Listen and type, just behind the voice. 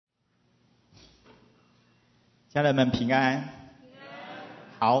家人们平安。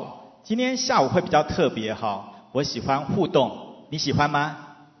好，今天下午会比较特别哈，我喜欢互动，你喜欢吗？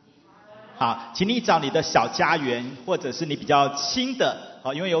好，请你找你的小家园，或者是你比较亲的，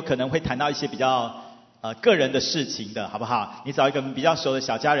好，因为有可能会谈到一些比较个人的事情的，好不好？你找一个比较熟的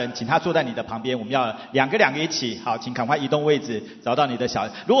小家人，请他坐在你的旁边，我们要两个一起，好，请赶快移动位置，找到你的小。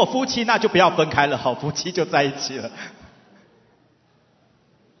如果夫妻那就不要分开了，好，夫妻就在一起了。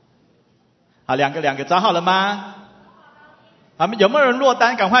好，两个找好了吗？好，有没有人落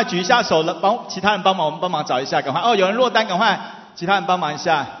单？赶快举一下手了，帮其他人帮忙，我们帮忙找一下，赶快哦，有人落单，赶快其他人帮忙一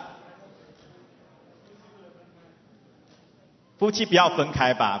下。夫妻不要分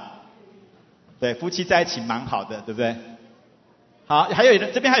开吧，对，夫妻在一起蛮好的，对不对？好，还有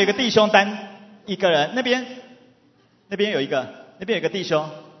这边还有一个弟兄单一个人，那边有一个弟兄，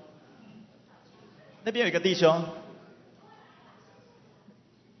那边有一个弟兄。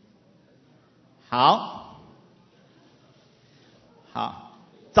好，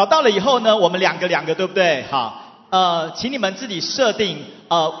找到了以后呢，我们两个对不对？好，请你们自己设定，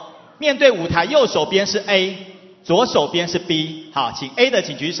面对舞台右手边是 A， 左手边是 B。好，请 A 的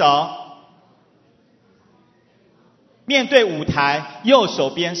请举手。面对舞台右手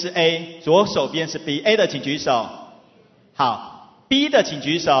边是 A， 左手边是 B，A 的请举手。好 ，B 的请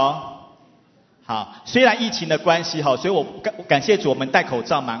举手。好，虽然疫情的关系哈，所以我感谢主，我们戴口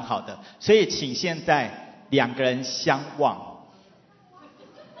罩蛮好的，所以请现在两个人相望。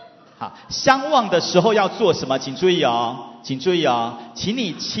好，相望的时候要做什么？请注意哦，请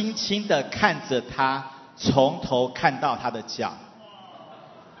你轻轻的看着他，从头看到他的脚。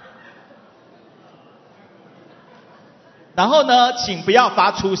然后呢，请不要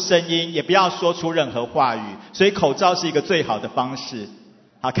发出声音，也不要说出任何话语，所以口罩是一个最好的方式。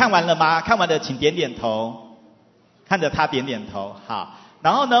好，看完了吗？看完了请点点头，看着他点点头。好，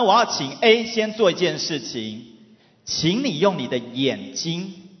然后呢，我要请 A 先做一件事情，请你用你的眼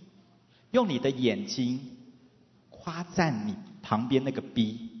睛夸赞你旁边那个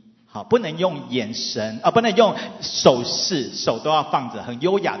B。好，不能用眼神不能用手势，手都要放着很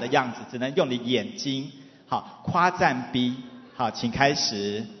优雅的样子，只能用你眼睛。好，夸赞 B。好，请开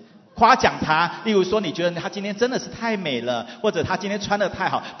始夸奖他，例如说你觉得他今天真的是太美了，或者他今天穿得太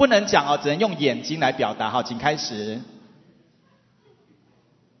好，不能讲哦，只能用眼睛来表达。好，请开始。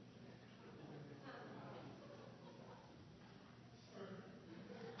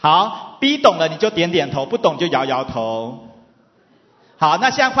好 ，B 懂了你就点点头，不懂就摇摇头。好，那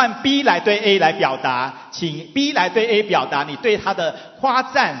现在换 B 来对 A 来表达，请 B 来对 A 表达你对他的夸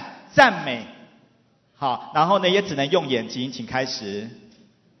赞、赞美。好，然后呢也只能用眼睛，请开始。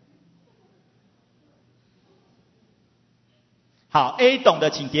好 ，A 懂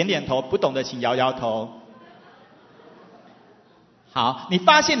的请点点头，不懂的请摇摇头。好，你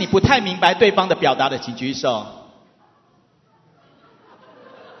发现你不太明白对方的表达的，请举手。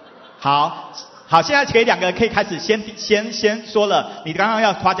好，现在给两个人可以开始先说了，你刚刚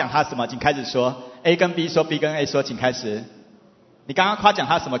要夸奖他什么，请开始说。A 跟 B 说 ，B 跟 A 说，请开始。你刚刚夸奖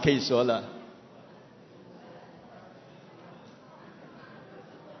他什么可以说了。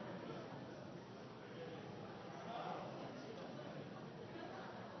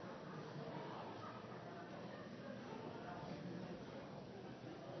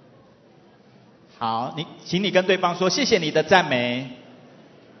好，请你跟对方说谢谢你的赞美。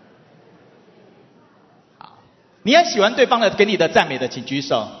好，你很喜欢对方的给你的赞美的，请举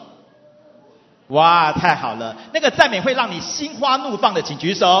手。哇，太好了！那个赞美会让你心花怒放的，请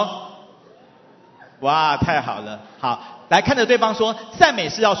举手。哇，太好了！好，来看着对方说，赞美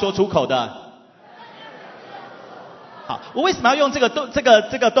是要说出口的。好，我为什么要用这个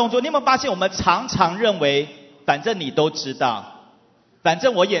动作？你有没有发现，我们常常认为，反正你都知道。反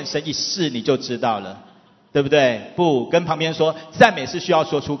正我眼神一试你就知道了，对不对？不，跟旁边说，赞美是需要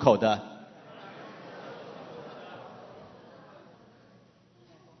说出口的。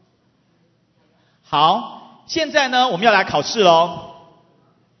好，现在呢，我们要来考试咯。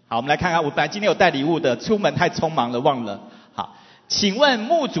好，我们来看看，我本来今天有带礼物的，出门太匆忙了，忘了。好，请问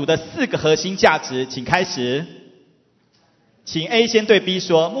牧主的4个核心价值，请开始。请 A 先对 B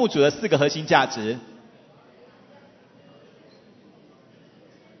说，牧主的4个核心价值。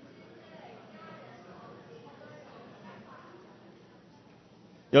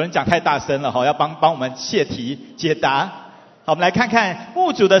有人讲太大声了，要帮我们泄题解答。好，我们来看看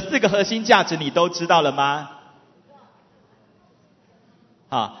牧主的4个核心价值，你都知道了吗？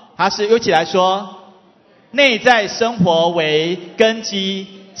好，它是一起来说，内在生活为根基，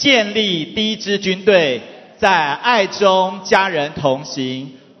建立第一支军队，在爱中家人同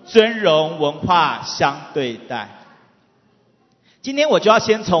行，尊荣文化相对待。今天我就要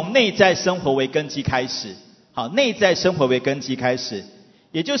先从内在生活为根基开始。好，内在生活为根基开始。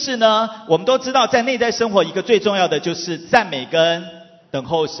也就是呢，我们都知道在内在生活一个最重要的就是赞美跟等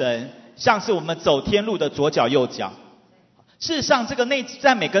候神，像是我们走天路的左脚右脚。事实上这个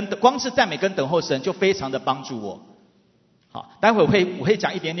光是赞美跟等候神就非常的帮助我。好，待会我会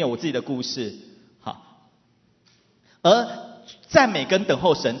讲一点点我自己的故事。好，而赞美跟等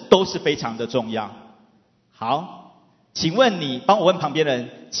候神都是非常的重要。好，请问你，帮我问旁边人，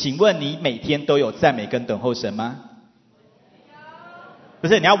请问你每天都有赞美跟等候神吗？不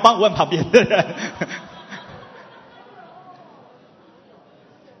是，你要帮我问旁边的人。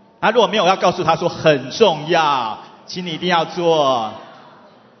如果没有，要告诉他说很重要，请你一定要做。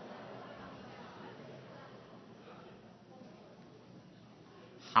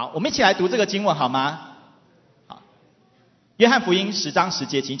好，我们一起来读这个经文好吗？好，约翰福音10章10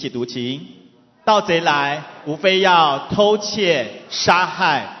节，请一起读经。盗贼来，无非要偷窃、杀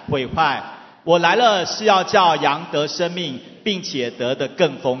害、毁坏。我来了，是要叫羊得生命，并且得的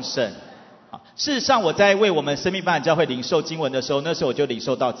更丰盛。事实上，我在为我们生命发展教会领受经文的时候，那时候我就领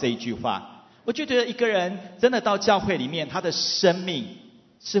受到这一句话。我就觉得一个人真的到教会里面，他的生命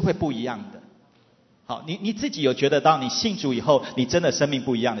是会不一样的。好，你自己有觉得到你信主以后，你真的生命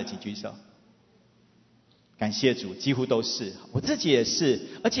不一样的，请举手。感谢主，几乎都是，我自己也是。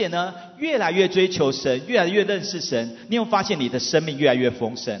而且呢，越来越追求神，越来越认识神，你有发现你的生命越来越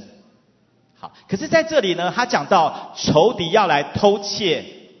丰盛。好，可是在这里呢，他讲到仇敌要来偷窃、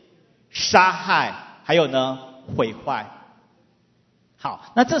杀害，还有呢毁坏。好，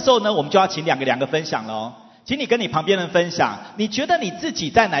那这时候呢，我们就要请两个分享咯。请你跟你旁边人分享，你觉得你自己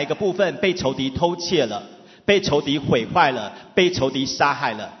在哪一个部分被仇敌偷窃了，被仇敌毁坏了，被仇敌杀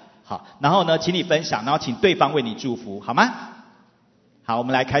害了？好，然后呢，请你分享，然后请对方为你祝福，好吗？好，我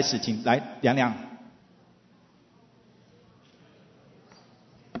们来开始，请来亮亮。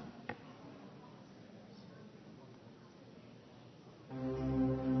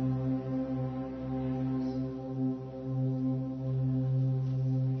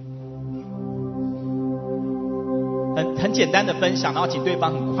很简单的分享，然后请对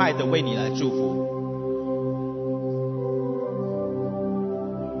方很快的为你来祝福。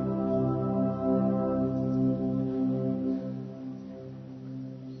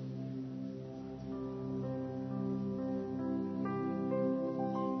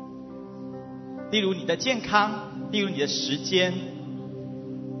例如你的健康，例如你的时间，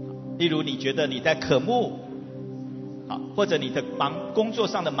例如你觉得你在渴慕，好，或者你的工作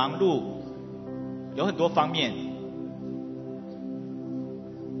上的忙碌，有很多方面。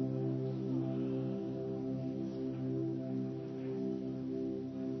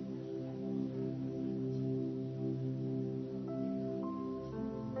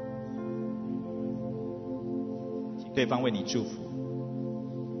请对方为你祝福。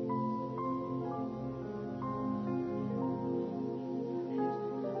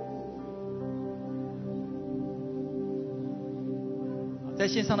在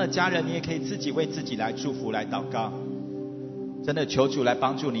线上的家人，你也可以自己为自己来祝福、来祷告。真的求主来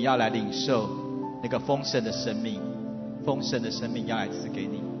帮助你，要来领受那个丰盛的生命，丰盛的生命要来赐给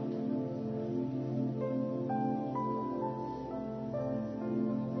你。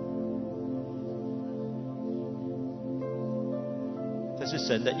这是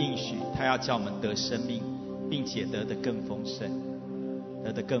神的应许，他要叫我们得生命，并且得的更丰盛，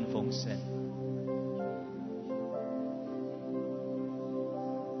得的更丰盛。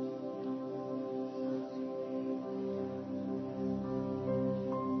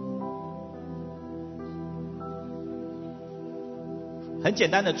很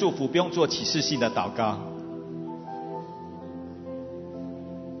简单的祝福，不用做启示性的祷告。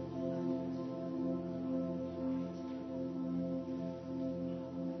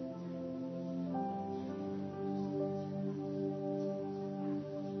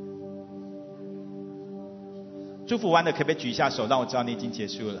祝福完的可不可以举一下手，让我知道你已经结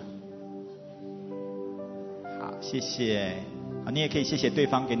束了？好，谢谢。好，你也可以谢谢对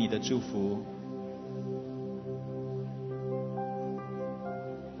方给你的祝福。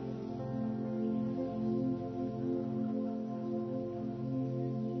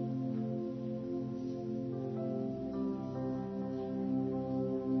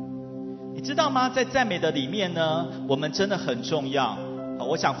你知道吗？在赞美的里面呢，我们真的很重要。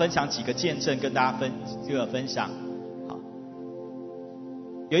我想分享几个见证跟大家分享。好，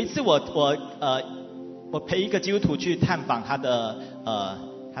有一次我陪一个基督徒去探访他的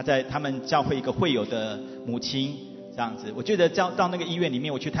他在他们教会一个会友的母亲，这样子。我觉得到那个医院里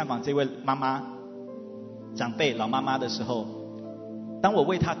面，我去探访这位妈妈长辈老妈妈的时候，当我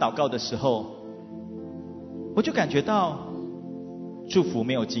为她祷告的时候，我就感觉到祝福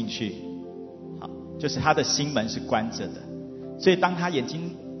没有进去。就是他的心门是关着的。所以当他眼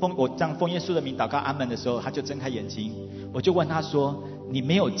睛我这样奉耶稣的名祷告阿们的时候，他就睁开眼睛。我就问他说：你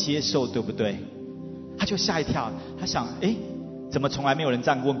没有接受对不对？他就吓一跳，他想怎么从来没有人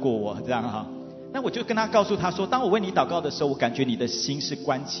这样问过我这样哈？那我就跟他告诉他说：当我为你祷告的时候，我感觉你的心是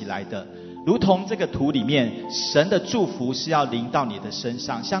关起来的，如同这个图里面神的祝福是要临到你的身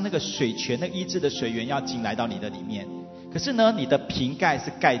上，像那个水泉，那医治的水源要进来到你的里面。可是呢，你的瓶盖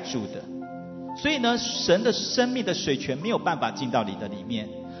是盖住的，所以呢，神的生命的水泉没有办法进到你的里面。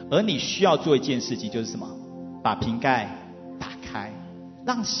而你需要做一件事情，就是什么？把瓶盖打开，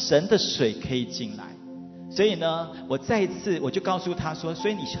让神的水可以进来。所以呢，我再一次我就告诉他说，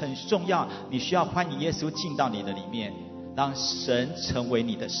所以你很重要，你需要欢迎耶稣进到你的里面，让神成为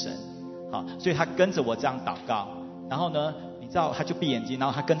你的神。好，所以他跟着我这样祷告，然后呢，你知道他就闭眼睛，然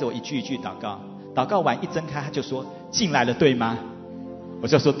后他跟着我一句一句祷告，祷告完一睁开他就说：进来了对吗？我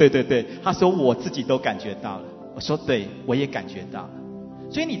就说对对对。他说我自己都感觉到了。我说对，我也感觉到了。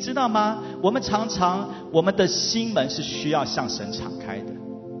所以你知道吗？我们常常我们的心门是需要向神敞开的。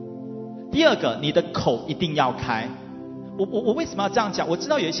第二个，你的口一定要开。我为什么要这样讲？我知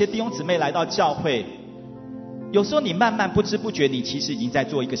道有一些弟兄姊妹来到教会，有时候你慢慢不知不觉，你其实已经在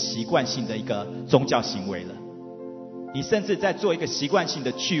做一个习惯性的一个宗教行为了。你甚至在做一个习惯性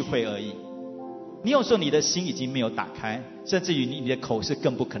的聚会而已。你有时候你的心已经没有打开，甚至于你的口是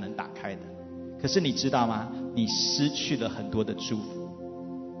更不可能打开的。可是你知道吗？你失去了很多的祝福。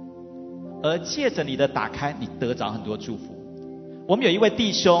而借着你的打开，你得着很多祝福。我们有一位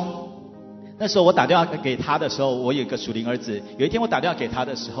弟兄，那时候我打电话给他的时候，我有一个属灵儿子。有一天我打电话给他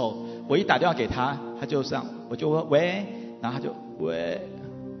的时候，我一打电话给他，他就这样，我就说喂，然后他就喂，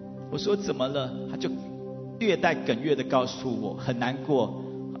我说怎么了？他就略带哽咽的告诉我，很难过，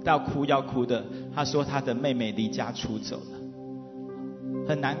要哭的。他说他的妹妹离家出走了，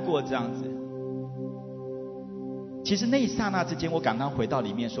很难过这样子。其实那一刹那之间，我刚刚回到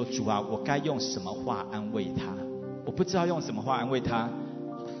里面说：主啊，我该用什么话安慰他？我不知道用什么话安慰他。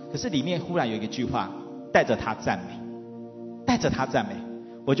可是里面忽然有一句话，带着他赞美，带着他赞美。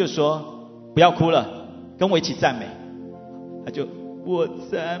我就说不要哭了，跟我一起赞美。他就我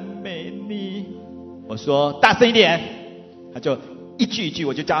赞美你。我说大声一点。他就一句一句，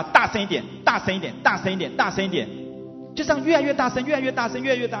我就叫他大声一点，大声一点，大声一点，大声一点。就这样越来越大声，越来越大声，越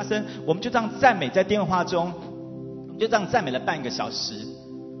来越大声。我们就这样赞美，在电话中就这样赞美了半个小时。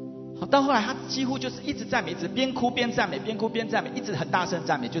好，到后来他几乎就是一直赞美，一直边哭边赞美，边哭边赞美，一直很大声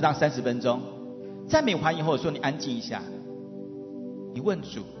赞美，就这样30分钟。赞美完以后，我说你安静一下，你问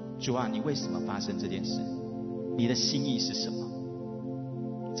主啊，你为什么发生这件事？你的心意是什么？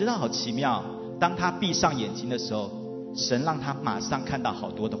知道好奇妙，当他闭上眼睛的时候，神让他马上看到好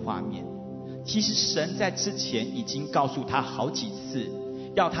多的画面。其实神在之前已经告诉他好几次，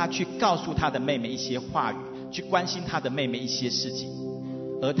要他去告诉他的妹妹一些话语，去关心他的妹妹一些事情，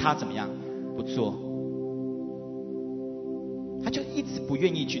而他怎么样？不做，他就一直不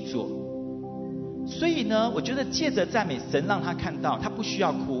愿意去做。所以呢，我觉得借着赞美，神让他看到他不需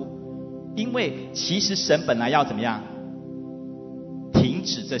要哭，因为其实神本来要怎么样？停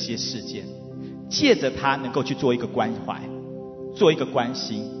止这些事件，借着他能够去做一个关怀，做一个关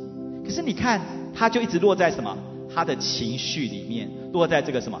心。可是你看，他就一直落在什么？他的情绪里面，落在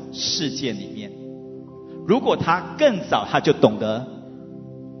这个什么事件里面。如果他更早，他就懂得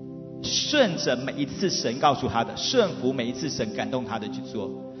顺着每一次神告诉他的，顺服每一次神感动他的去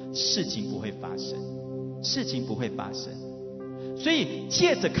做，事情不会发生，事情不会发生。所以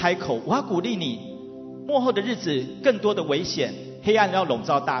借着开口，我要鼓励你，末后的日子更多的危险，黑暗要笼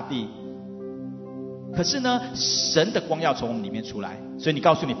罩大地。可是呢，神的光要从我们里面出来。所以你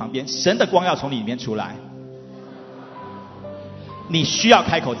告诉你旁边，神的光要从你里面出来。你需要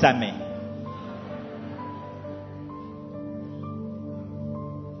开口赞美。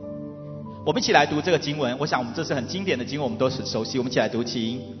我们一起来读这个经文，我想我们这是很经典的经文，我们都很熟悉。我们一起来读，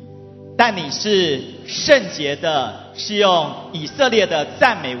请。但你是圣洁的，是用以色列的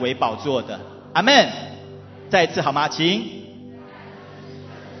赞美为宝座的。阿们。再一次好吗？请。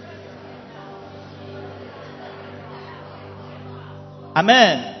阿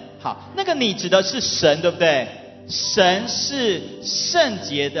们。好，那个你指的是神，对不对？神是圣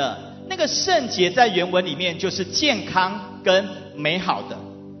洁的，那个圣洁在原文里面就是健康跟美好的。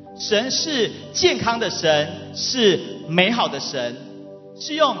神是健康的神，是美好的神，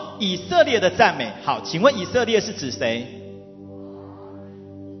是用以色列的赞美。好，请问以色列是指谁？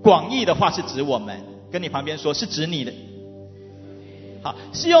广义的话是指我们，跟你旁边说是指你的。好，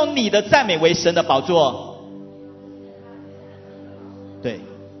是用你的赞美为神的宝座。对，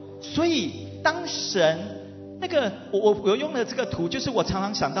所以当神那个我用了这个图，就是我常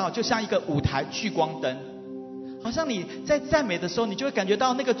常想到，就像一个舞台聚光灯，好像你在赞美的时候，你就会感觉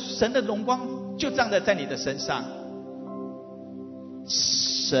到那个神的荣光就这样的在你的身上。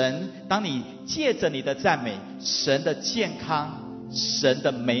神，当你借着你的赞美，神的健康、神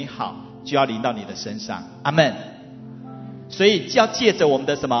的美好就要临到你的身上。阿们。所以要借着我们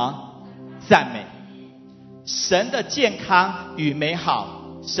的什么赞美，神的健康与美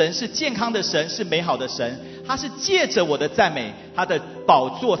好，神是健康的神，是美好的神，他是借着我的赞美，他的宝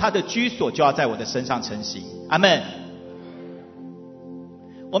座，他的居所就要在我的身上成型。阿们。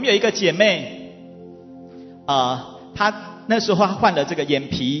我们有一个姐妹，她那时候她患了这个眼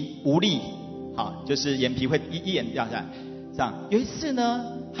皮无力，好，就是眼皮会一眼掉下来，这样。有一次呢，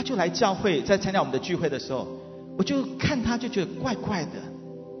她就来教会，在参加我们的聚会的时候，我就看她就觉得怪怪的，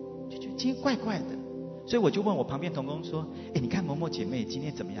就觉得今天怪怪的，所以我就问我旁边同工说：“你看某某姐妹今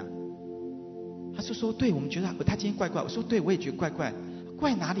天怎么样？”她就说：“对，我们觉得她今天怪怪。”我说：“对，我也觉得怪怪，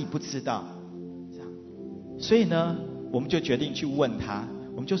怪哪里不知道。”这样，所以呢，我们就决定去问她，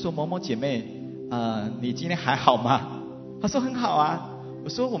我们就说：“某某姐妹，你今天还好吗？”她说：“很好啊。”我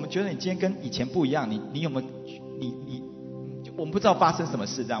说：“我们觉得你今天跟以前不一样，你有没有我们不知道发生什么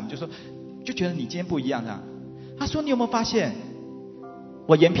事，这样我们就说就觉得你今天不一样这样。”她说：“你有没有发现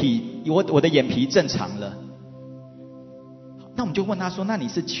我的眼皮正常了？”那我们就问她说：“那你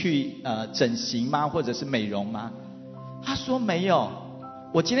是去整形吗？或者是美容吗？”她说：“没有，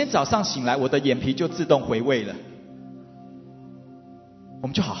我今天早上醒来，我的眼皮就自动回位了。”我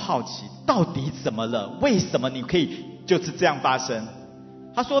们就好好奇，到底怎么了？为什么你可以就是这样发生？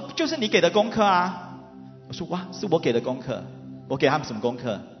他说：“就是你给的功课啊。”我说：“哇，是我给的功课？我给他们什么功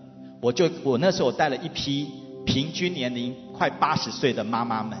课？”我那时候带了一批平均年龄快80岁的妈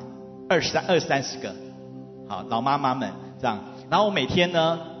妈们，20-30个，好老妈妈们这样。然后我每天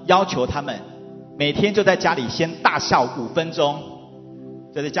呢要求他们每天就在家里先大笑5分钟，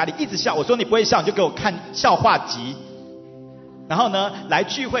就在家里一直笑。我说：“你不会笑，你就给我看笑话集。”然后呢，来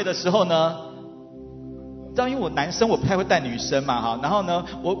聚会的时候呢，知道因为我男生我不太会带女生嘛哈，然后呢，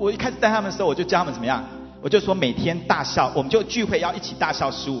我一开始带他们的时候，我就教他们怎么样，我就说每天大笑，我们就聚会要一起大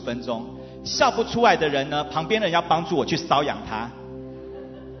笑15分钟，笑不出来的人呢，旁边的人要帮助我去搔痒他，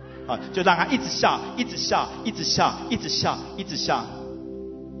就让他一直笑，一直笑，一直笑，一直笑，一直笑。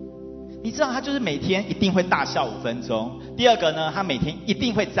你知道他就是每天一定会大笑5分钟。第二个呢，他每天一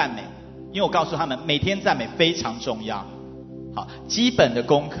定会赞美，因为我告诉他们，每天赞美非常重要。好，基本的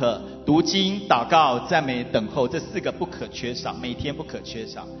功课，读经、祷告、赞美、等候，这4个不可缺少，每天不可缺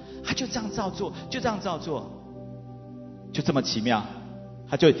少。他就这样照做，就这样照做，就这么奇妙，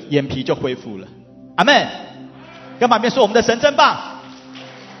他就眼皮就恢复了。阿们，跟旁边说我们的神真棒。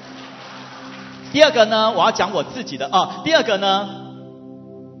第二个呢，我要讲我自己的第二个呢，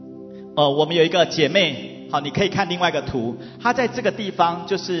我们有一个姐妹，好，你可以看另外一个图，她在这个地方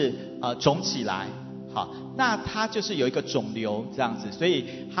就是肿起来。好，那他就是有一个肿瘤这样子，所以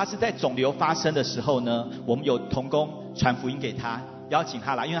他是在肿瘤发生的时候呢，我们有同工传福音给他，邀请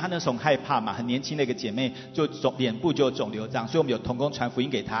他来，因为他那时候很害怕嘛，很年轻的一个姐妹，就脸部就有肿瘤这样，所以我们有同工传福音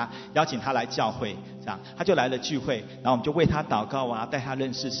给他，邀请他来教会这样，他就来了聚会，然后我们就为他祷告啊，带他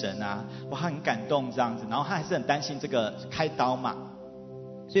认识神啊，哇，他很感动这样子，然后他还是很担心这个开刀嘛，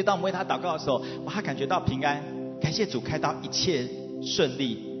所以当我们为他祷告的时候，哇，他感觉到平安，感谢主，开刀一切顺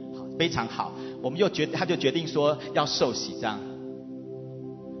利，非常好。我们他就决定说要受洗这样，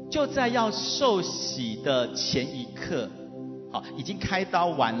就在要受洗的前一刻，好，已经开刀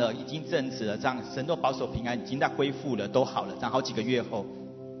完了，已经正直了，这样神都保守平安，已经在恢复了，都好了，这样好几个月后，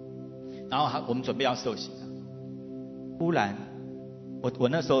然后我们准备要受洗，忽然我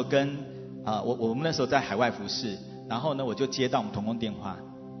那时候跟我们那时候在海外服侍，然后呢我就接到我们同工电话，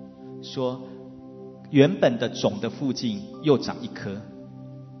说原本的肿的附近又长一颗。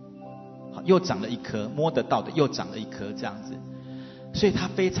又长了一颗，摸得到的又长了一颗这样子，所以他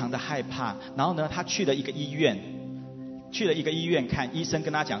非常的害怕。然后呢，他去了一个医院看，医生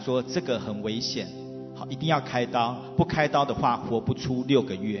跟他讲说这个很危险，好，一定要开刀，不开刀的话活不出6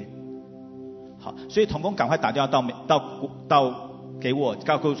个月。好，所以同工赶快打电话到给我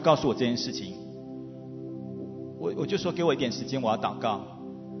告诉我这件事情。我就说给我一点时间，我要祷告。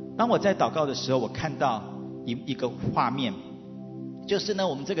当我在祷告的时候，我看到一个画面。就是呢，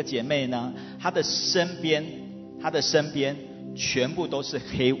我们这个姐妹呢，她的身边全部都是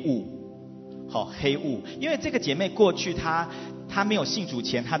黑雾，好，黑雾。因为这个姐妹过去她没有信主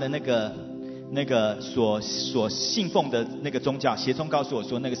前，她的那个所信奉的那个宗教，协宗告诉我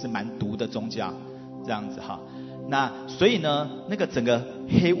说那个是蛮毒的宗教，这样子哈。那所以呢，那个整个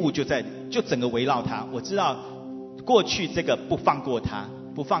黑雾就整个围绕她。我知道过去这个不放过她，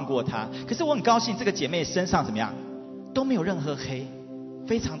不放过他。可是我很高兴，这个姐妹身上怎么样，都没有任何黑，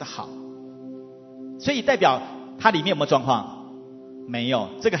非常的好。所以代表她里面有没有状况？没有。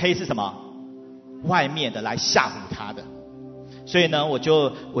这个黑是什么？外面的来吓唬她的。所以呢，我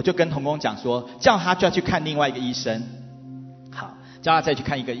就跟同工讲说，叫他就要去看另外一个医生。好，叫他再去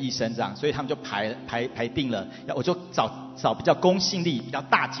看一个医生这样。所以他们就排定了，我就找比较公信力、比较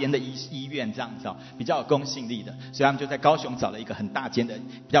大间的医院这样子，比较有公信力的。所以他们就在高雄找了一个很大间的、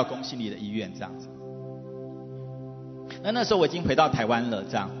比较公信力的医院这样子。那时候我已经回到台湾了，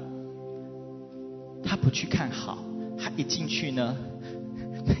这样。他不去看好，他一进去呢，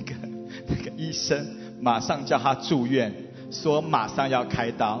那个医生马上叫他住院。说马上要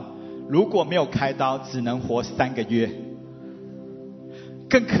开刀，如果没有开刀只能活3个月，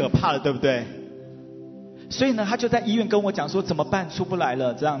更可怕了，对不对？所以呢，他就在医院跟我讲说怎么办，出不来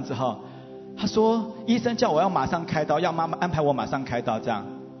了这样子哈。他说医生叫我要马上开刀，要妈妈安排我马上开刀这样。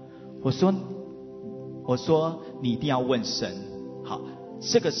我说你一定要问神，好，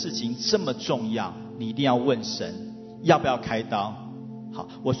这个事情这么重要，你一定要问神要不要开刀。好，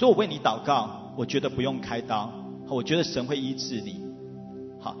我说我为你祷告，我觉得不用开刀。我觉得神会医治你，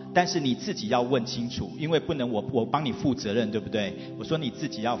好，但是你自己要问清楚，因为不能我帮你负责任，对不对？我说你自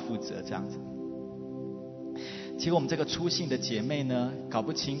己要负责这样子。结果我们这个初信的姐妹呢，搞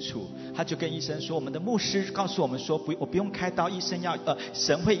不清楚，她就跟医生说，我们的牧师告诉我们说，我不用开刀，医生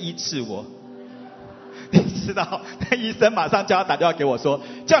神会医治我。你知道，那医生马上叫他打电话给我说，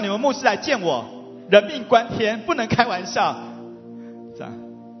叫你们牧师来见我，人命关天，不能开玩笑。这样，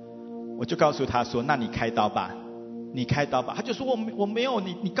我就告诉他说，那你开刀吧。你开刀吧。他就说我没有，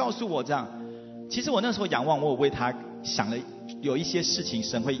你告诉我这样。其实我那时候仰望，我有为他想了有一些事情，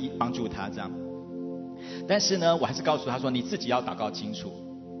神会帮助他这样。但是呢，我还是告诉他说，你自己要祷告清楚，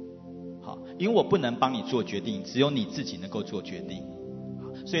好，因为我不能帮你做决定，只有你自己能够做决定。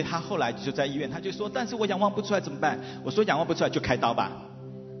所以他后来就在医院，他就说，但是我仰望不出来怎么办？我说仰望不出来就开刀吧，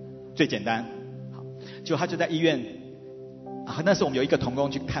最简单。好，结果他就在医院。那时候我们有一个同工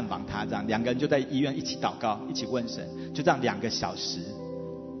去探访他，这样2个人就在医院一起祷告，一起问神，就这样2个小时，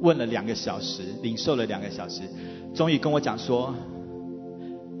问了2个小时，领受了2个小时，终于跟我讲说，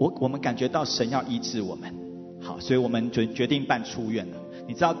我们感觉到神要医治我们，好，所以我们决定办出院了。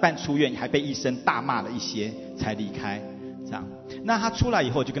你知道办出院还被医生大骂了一些才离开，这样。那他出来以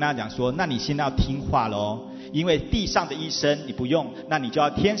后，我就跟他讲说，那你现在要听话咯，因为地上的医生你不用，那你就要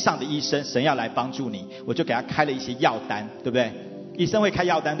天上的医生，神要来帮助你。我就给他开了一些药单，对不对？医生会开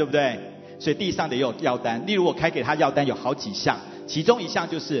药单，对不对？所以地上的也有药单。例如我开给他药单有好几项，其中一项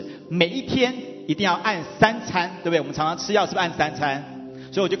就是每一天一定要按3餐，对不对？我们常常吃药是不是按3餐？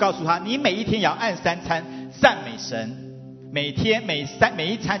所以我就告诉他，你每一天也要按3餐赞美神，每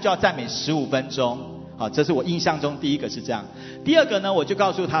一餐就要赞美15分钟。好，这是我印象中第一个是这样。第二个呢，我就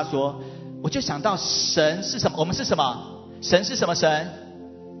告诉他说，我就想到神是什么？我们是什么？神是什么神？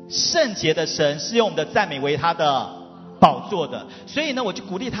圣洁的神，是用我们的赞美为他的宝座的。所以呢，我就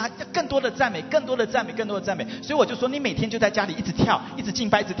鼓励他要更多的赞美，更多的赞美，更多的赞美。所以我就说，你每天就在家里一直跳，一直敬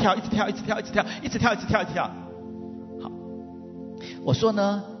拜，一直跳，一直跳，一直跳，一直跳，一直跳，一直跳，一直跳。好，我说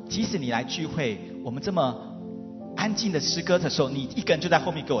呢，即使你来聚会，我们这么安静的诗歌的时候，你一个人就在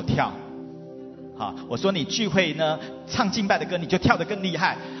后面给我跳。好，我说你聚会呢，唱敬拜的歌你就跳得更厉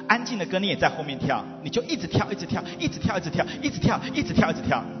害，安静的歌你也在后面跳，你就一直跳，一直跳，一直跳，一直跳，一直跳，一直跳，一直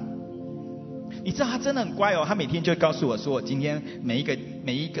跳。你知道他真的很乖哦，他每天就会告诉我说，我今天每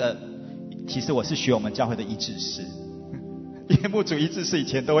一个，其实我是学我们教会的医治师，因为牧主医治师以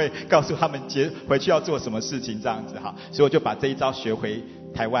前都会告诉他们回去要做什么事情这样子哈，所以我就把这一招学回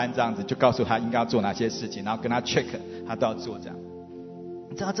台湾这样子，就告诉他应该要做哪些事情，然后跟他 check 他都要做这样。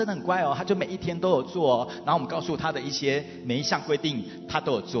你知道他真的很乖哦，他就每一天都有做哦，然后我们告诉他的一些每一项规定他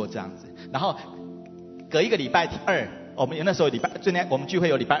都有做这样子，然后隔一个礼拜2，我们那时候我们聚会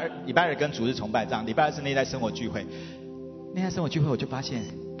有礼拜二跟主日崇拜这样，礼拜2是内在生活聚会，内在生活聚会我就发现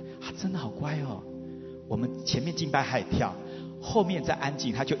他真的好乖哦，我们前面敬拜还跳，后面在安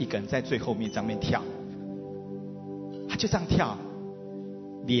静，他就一个人在最后面上面跳，他就这样跳，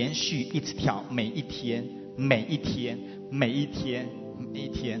连续一直跳，每一天，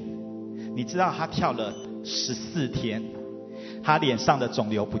你知道他跳了14天，他脸上的肿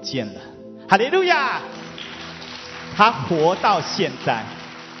瘤不见了，哈利路亚！他活到现在，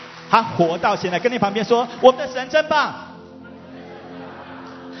跟你旁边说，我们的神真棒。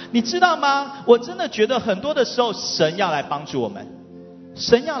你知道吗？我真的觉得很多的时候，神要来帮助我们，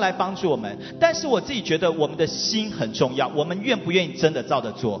但是我自己觉得我们的心很重要，我们愿不愿意真的照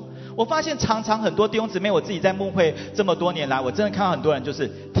着做？我发现常常很多弟兄姊妹，我自己在牧会这么多年来，我真的看到很多人就是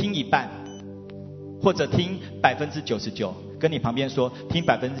听一半，或者听99%，跟你旁边说，听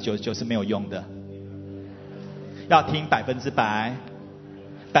99%是没有用的，要听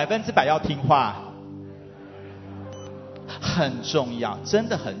100%，100%要听话，很重要，真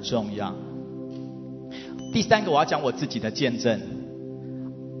的很重要。第三个我要讲我自己的见证。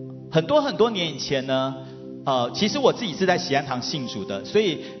很多年以前呢，其实我自己是在喜安堂信主的，所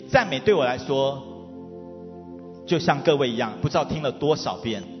以赞美对我来说，就像各位一样，不知道听了多少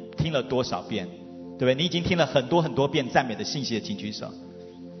遍，对不对？你已经听了很多遍赞美的信息的，请举手。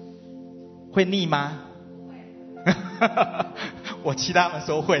会腻吗？会。我期待他们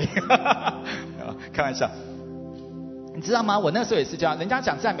说会。开玩笑。你知道吗？我那时候也是这样，人家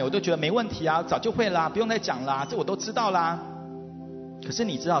讲赞美，我都觉得没问题啊，早就会啦，不用再讲啦，这我都知道啦。可是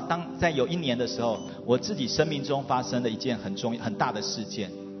你知道，当在有一年的时候，我自己生命中发生了一件很大的事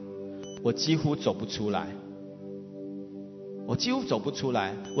件，我几乎走不出来。我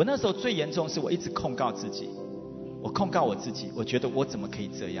那时候最严重是我一直控告自己，我控告我自己，我觉得我怎么可以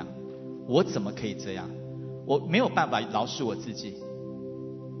这样？我没有办法饶恕我自己。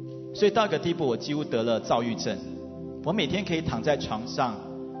所以到一个地步，我几乎得了躁郁症。我每天可以躺在床上，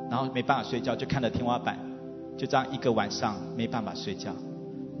然后没办法睡觉，就看着天花板，就这样一个晚上没办法睡觉，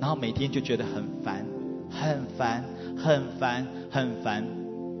然后每天就觉得很烦。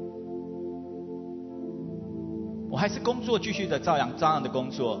我还是工作继续的照样的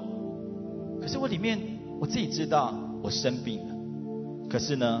工作，可是我里面我自己知道我生病了，可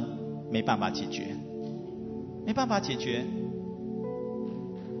是呢没办法解决。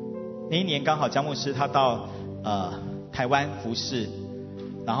那一年刚好江牧师他到台湾服侍，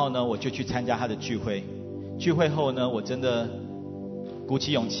然后呢我就去参加他的聚会后呢，我真的鼓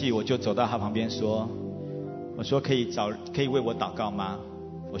起勇气，我就走到他旁边说，我说可以为我祷告吗？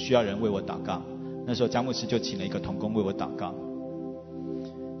我需要人为我祷告。那时候江牧师就请了一个同工为我祷告。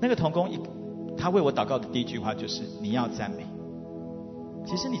那个同工他为我祷告的第一句话就是你要赞美。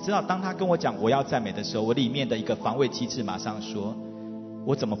其实你知道，当他跟我讲我要赞美的时候，我里面的一个防卫机制马上说，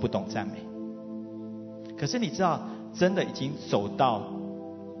我怎么不懂赞美？可是你知道，真的已经走到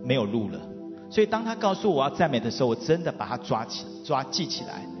没有路了。所以当他告诉我要赞美的时候，我真的把他记起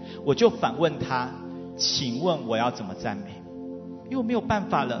来，我就反问他，请问我要怎么赞美？因为我没有办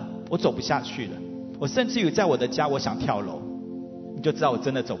法了，我走不下去了。我甚至于在我的家，我想跳楼，你就知道我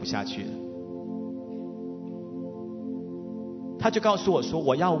真的走不下去了。他就告诉我说，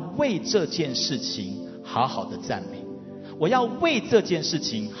我要为这件事情好好的赞美，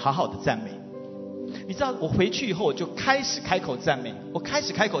你知道，我回去以后我就开始开口赞美，我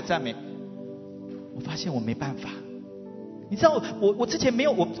发现我没办法。你知道我之前没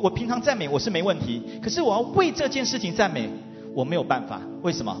有，我平常赞美我是没问题，可是我要为这件事情赞美，我没有办法。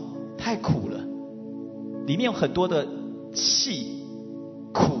为什么？太苦了，里面有很多的气、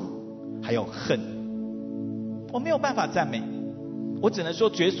苦还有恨，我没有办法赞美。我只能说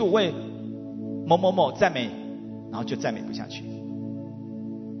绝数为某某某赞美，然后就赞美不下去，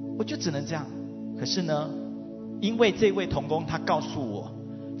我就只能这样。可是呢，因为这位同工他告诉我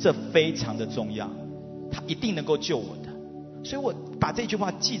这非常的重要，他一定能够救我的，所以我把这句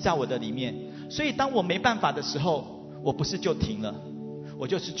话记在我的里面。所以当我没办法的时候，我不是就停了，我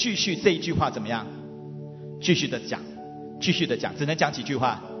就是继续这一句话怎么样，继续的讲，只能讲几句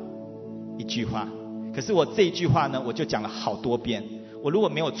话，一句话。可是我这一句话呢，我就讲了好多遍。我如果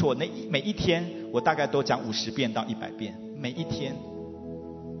没有错，每一天我大概都讲50遍到100遍，每一天。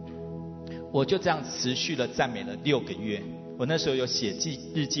我就这样持续了赞美了6个月。我那时候有写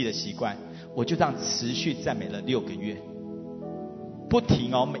日记的习惯，我就这样持续赞美了6个月，不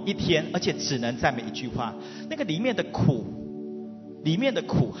停哦，每一天，而且只能赞美一句话。那个里面的苦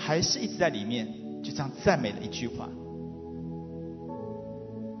还是一直在里面，就这样赞美了一句话。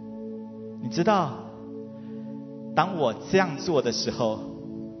你知道，当我这样做的时候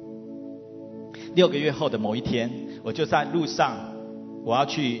，6个月后的某一天，我就在路上，我要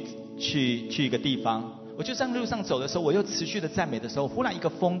去一个地方，我就在路上走的时候，我又持续的赞美的时候，忽然一个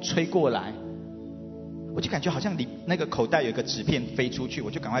风吹过来，我就感觉好像那个口袋有一个纸片飞出去，我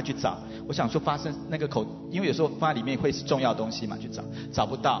就赶快去找。我想说发生那个因为有时候放在里面会是重要的东西嘛，去找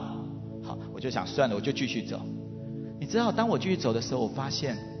不到。好，我就想算了，我就继续走。你知道，当我继续走的时候，我发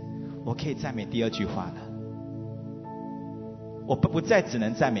现我可以赞美第2句话了。我不再只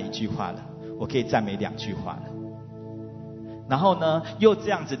能赞美1句话了，我可以赞美2句话了。然后呢，又这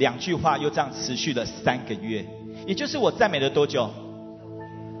样子2句话，又这样持续了3个月，也就是我赞美了多久？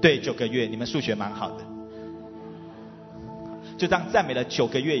对，9个月。你们数学蛮好的。就这样赞美了9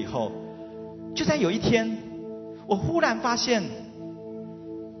个月以后，就在有一天，我忽然发现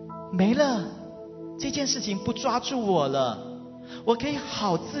没了，这件事情不抓住我了，我可以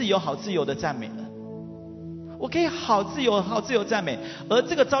好自由的赞美了。我可以好自由好自由赞美，而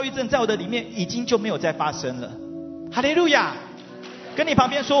这个躁郁症在我的里面已经就没有再发生了。哈利路亚！跟你旁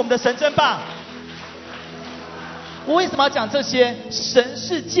边说，我们的神真棒。我为什么要讲这些？神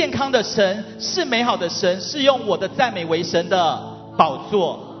是健康的神，是美好的神，是用我的赞美为神的宝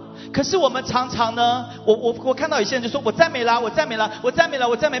座。可是我们常常呢，我看到有些人就说，我赞美啦，我赞美啦，我赞美了，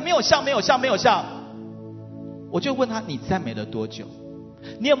我赞美，没有效，没有效，没有效。我就问他，你赞美了多久？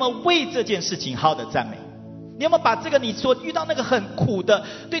你有没有为这件事情好好的赞美？你有没有把这个你所遇到那个很苦的，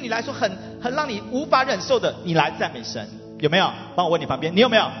对你来说很让你无法忍受的，你来赞美神？有没有？帮我问你旁边，你有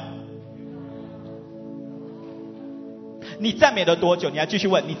没有？你赞美了多久？你还继续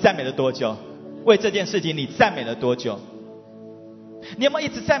问，你赞美了多久？为这件事情你赞美了多久？你有没有一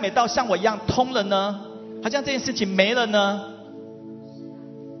直赞美到像我一样通了呢？好像这件事情没了呢？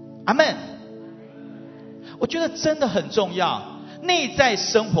阿们。我觉得真的很重要，内在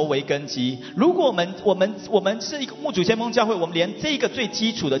生活为根基。如果我们是一个牧主先锋教会，我们连这个最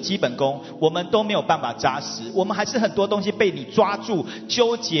基础的基本功我们都没有办法扎实，我们还是很多东西被你抓住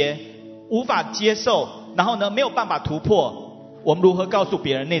纠结无法接受，然后呢没有办法突破。我们如何告诉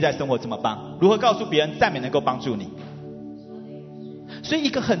别人内在生活这么棒？如何告诉别人赞美能够帮助你？所以一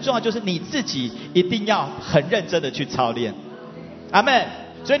个很重要就是你自己一定要很认真的去操练。阿们。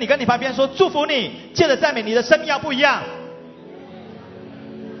所以你跟你旁边说，祝福你，借着赞美你的生命要不一样。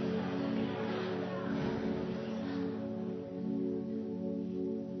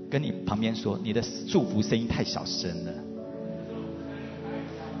跟你旁边说，你的祝福声音太小声了。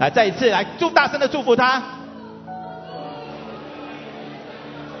来，再一次来，大声的祝福他。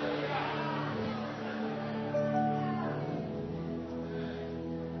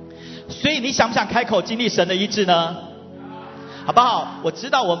所以你想不想开口经历神的医治呢？好不好？我知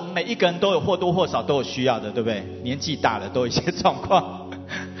道我们每一个人都有或多或少都有需要的，对不对？年纪大了都有一些状况，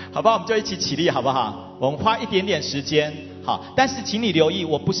好不好？我们就一起起立，好不好？我们花一点点时间，好。但是请你留意，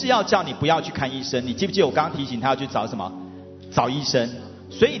我不是要叫你不要去看医生。你记不记得我刚刚提醒他要去找什么？找医生。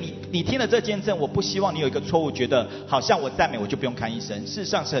所以你听了这见证，我不希望你有一个错误，觉得好像我赞美我就不用看医生，事实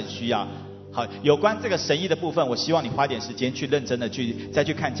上是很需要。好，有关这个神医的部分，我希望你花点时间去认真的再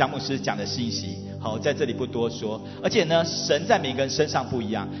去看江牧师讲的信息。好，在这里不多说。而且呢，神在每个人身上不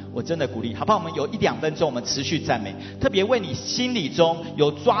一样，我真的鼓励，好不好？我们有1-2分钟，我们持续赞美，特别为你心里中有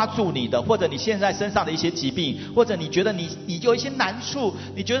抓住你的，或者你现在身上的一些疾病，或者你觉得你有一些难处，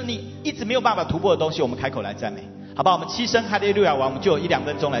你觉得你一直没有办法突破的东西，我们开口来赞美。好不好？我们7声哈利路亚完，我们就有1-2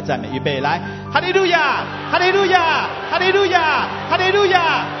分钟来赞美。预备，来，哈利路亚，哈利路亚，哈利路亚，哈利路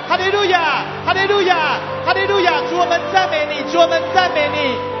亚，哈利路亚，哈利路亚，哈利路亚！主，我们赞美你，主，我们赞美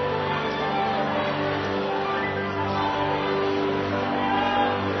你。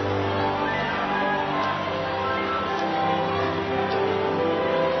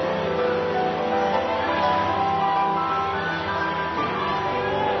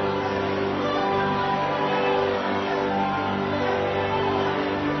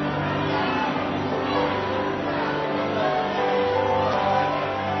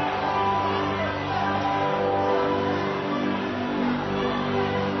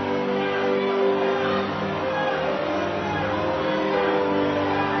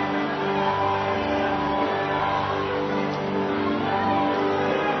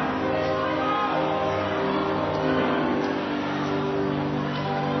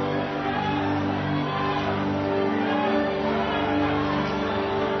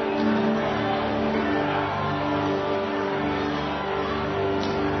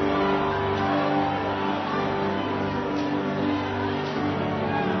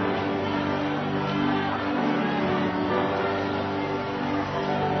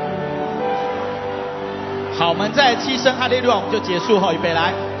好，我们在7声哈利路亚我们就结束后，预备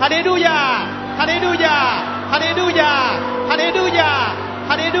来，哈利路亚，哈利路亚，哈利路亚，哈利路亚，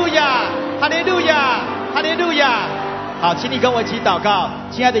哈利路亚，哈利路亚，哈利路亚。好，请你跟我一起祷告。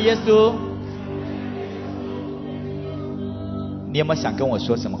亲爱的耶稣，你有没有想跟我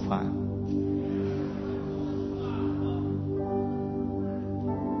说什么话？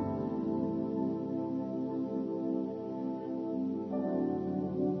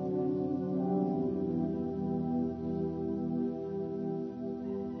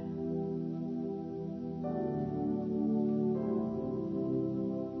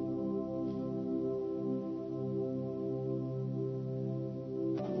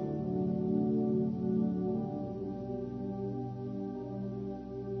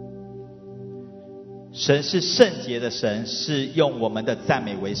神是圣洁的神，是用我们的赞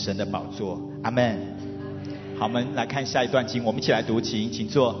美为神的宝座。阿们。好，我们来看下一段经，我们一起来读，请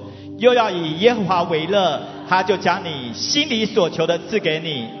坐。又要以耶和华为乐，他就将你心里所求的赐给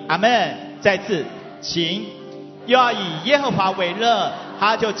你。阿们。再次，请。又要以耶和华为乐，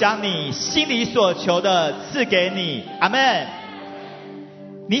他就将你心里所求的赐给你。阿们。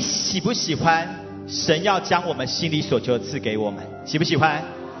你喜不喜欢神要将我们心里所求的赐给我们？喜不喜欢？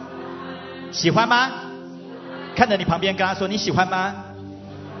喜欢吗？看着你旁边跟他说你喜欢吗？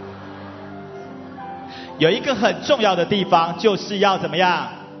有一个很重要的地方，就是要怎么样？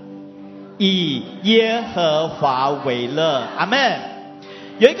以耶和华为乐。阿们。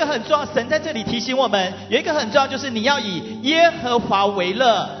有一个很重要，神在这里提醒我们，有一个很重要，就是你要以耶和华为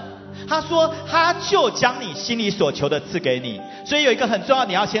乐。他说他就将你心里所求的赐给你。所以有一个很重要，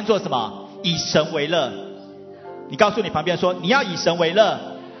你要先做什么？以神为乐。你告诉你旁边说你要以神为乐。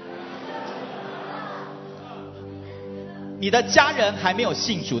你的家人还没有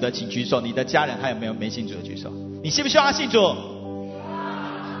信主的请举手，你的家人还有没有没信主的举手？你希不希望他信主？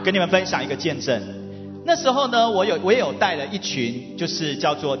跟你们分享一个见证。那时候呢，我也有带了一群就是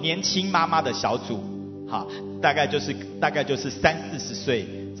叫做年轻妈妈的小组，好，大概就是30-40岁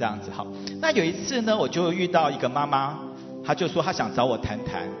这样子。好，那有一次呢，我就遇到一个妈妈，她就说她想找我谈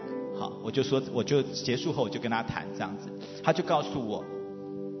谈。好，我就结束后我就跟她谈这样子。她就告诉我，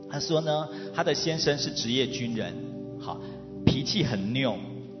她说呢，她的先生是职业军人，好，脾气很拗，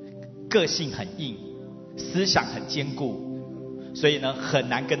个性很硬，思想很坚固，所以呢很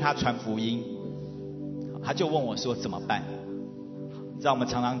难跟他传福音。他就问我说怎么办？你知道我们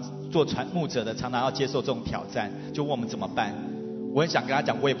常常做牧者的常常要接受这种挑战，就问我们怎么办。我很想跟他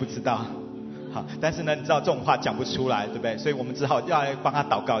讲我也不知道，好，但是呢你知道这种话讲不出来，对不对？所以我们只好要来帮他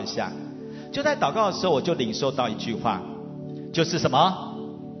祷告一下。就在祷告的时候，我就领受到一句话，就是什么？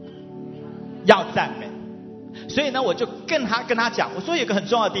要赞美。所以呢我就跟他讲，我说有个很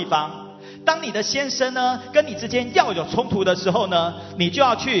重要的地方，当你的先生呢跟你之间要有冲突的时候呢，你就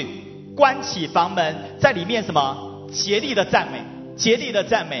要去关起房门，在里面什么？竭力的赞美，竭力的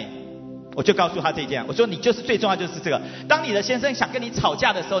赞美。我就告诉他这一件，我说你就是最重要就是这个，当你的先生想跟你吵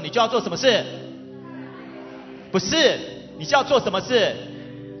架的时候，你就要做什么事？不是，你就要做什么事？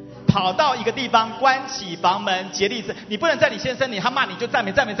跑到一个地方，关起房门，竭力。你不能在你先生他骂你就赞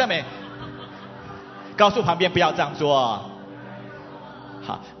美赞美赞美。告诉旁边不要这样做。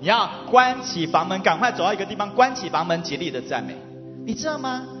好，你要关起房门，赶快走到一个地方，关起房门，竭力的赞美。你知道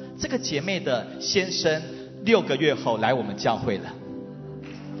吗？这个姐妹的先生6个月后来我们教会了。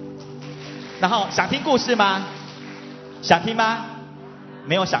然后想听故事吗？想听吗？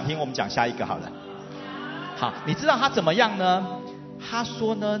没有想听，我们讲下一个好了。好，你知道他怎么样呢？他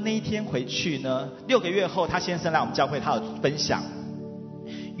说呢，那一天回去呢，6个月后他先生来我们教会，他有分享，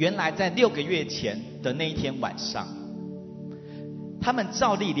原来在6个月前的那一天晚上，他们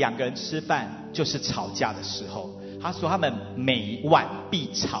照例2个人吃饭就是吵架的时候。他说他们每晚必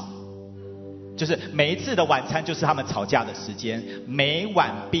吵，就是每一次的晚餐就是他们吵架的时间，每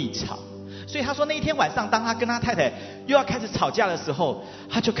晚必吵。所以他说那一天晚上，当他跟他太太又要开始吵架的时候，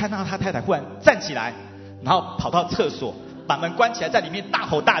他就看到他太太忽然站起来，然后跑到厕所，把门关起来，在里面大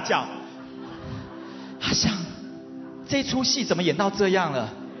吼大叫。他想，这出戏怎么演到这样了？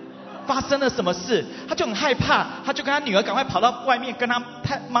发生了什么事？他就很害怕，他就跟他女儿赶快跑到外面，跟他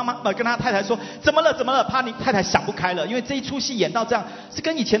跟他太太说怎么了怎么了？怕你太太想不开了，因为这一出戏演到这样，是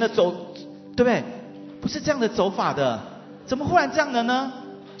跟以前的对不对？不是这样的走法的，怎么忽然这样了呢？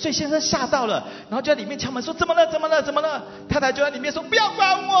所以先生吓到了，然后就在里面敲门说怎么了怎么了怎么了？太太就在里面说不要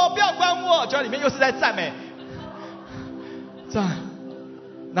管我不要管我，就在里面又是在赞美，这样。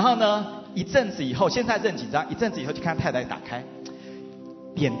然后呢，一阵子以后，现在很紧张，一阵子以后就看太太打开，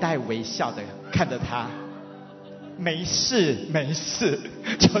脸带微笑的看着他，没事没事，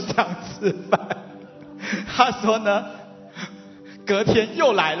就这样吃饭。他说呢，隔天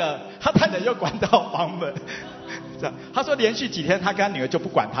又来了，他太太又关到房门。这样，他说连续几天他跟他女儿就不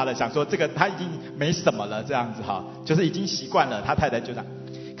管他了，想说这个他已经没什么了，这样子哈，就是已经习惯了。他太太就这样。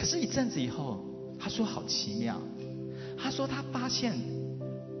可是一阵子以后，他说好奇妙，他说他发现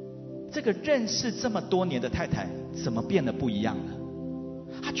这个认识这么多年的太太怎么变得不一样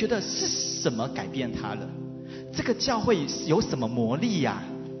了。他觉得是什么改变他了？这个教会有什么魔力呀？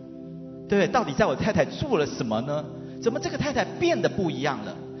对不对？到底在我太太做了什么呢？怎么这个太太变得不一样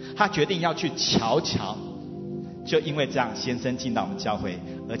了？他决定要去瞧瞧。就因为这样，先生进到我们教会，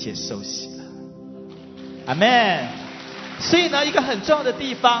而且受洗了。阿们。所以呢，一个很重要的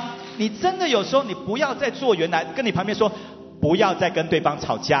地方，你真的有时候你不要再做原来，跟你旁边说，不要再跟对方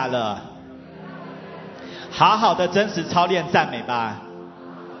吵架了，好好的真实操练赞美吧。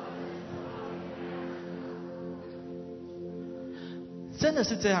真的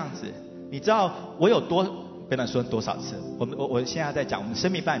是这样子。你知道我有不能说多少次，我现在在讲，我们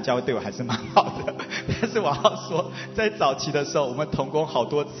生命发展教会对我还是蛮好的，但是我要说，在早期的时候，我们同工好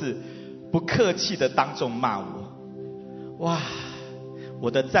多次不客气的当众骂我，哇，我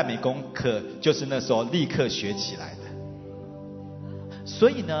的赞美功课就是那时候立刻学起来的。所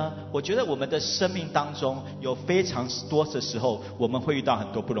以呢，我觉得我们的生命当中有非常多的时候，我们会遇到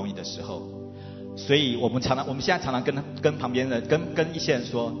很多不容易的时候。所以我们现在常常跟旁边人跟一些人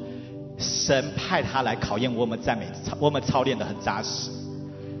说，神派他来考验我们赞美，我们操练的很扎实。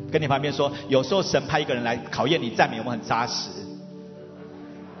跟你旁边说，有时候神派一个人来考验你赞美，我们很扎实。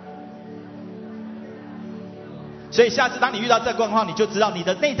所以下次当你遇到这个状况，你就知道你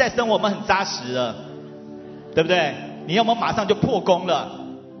的内在生活我们很扎实了，对不对？你有没有马上就破功了？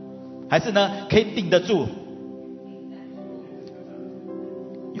还是呢可以顶得住？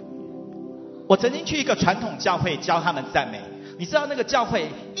我曾经去一个传统教会教他们赞美，你知道那个教会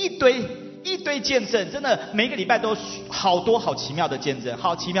一堆见证，真的每个礼拜都好多好奇妙的见证，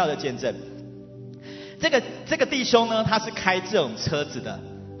好奇妙的见证。这个弟兄呢，他是开这种车子的，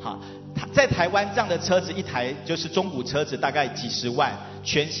好，在台湾这样的车子一台就是中古车子，大概几十万，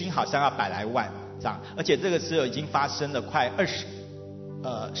全新好像要100来万这样，而且这个事已经发生了快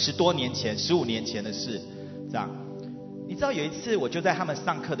10多年前、15年前的事，这样。你知道有一次我就在他们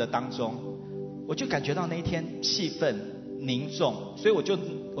上课的当中，我就感觉到那一天气氛凝重，所以我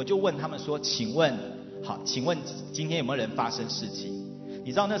就问他们说，请问今天有没有人发生事情？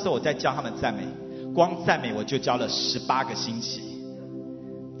你知道那时候我在教他们赞美，光赞美我就教了18个星期，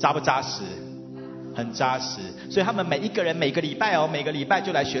扎不扎实？很扎实。所以他们每一个人每个礼拜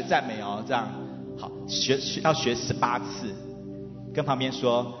就来学赞美哦，这样好要学18次。跟旁边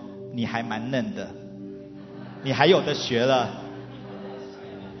说，你还蛮嫩的，你还有的学了。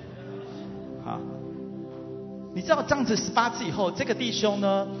好，你知道这样子18次以后，这个弟兄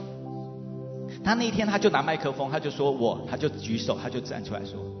呢，他那一天他就拿麦克风，他就说他就举手，他就站出来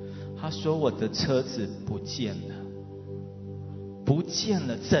说，他说我的车子不见了，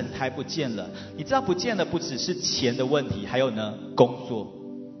整台不见了。你知道不见了不只是钱的问题，还有呢工作，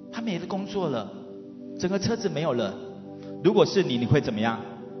他没了工作了，整个车子没有了。如果是你会怎么样？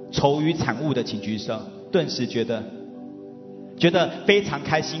愁云惨雾的请举手，顿时觉得非常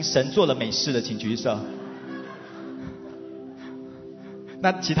开心，神做了美事的请举手。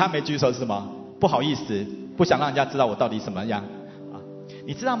那其他没举手是什么？不好意思，不想让人家知道我到底怎么样啊？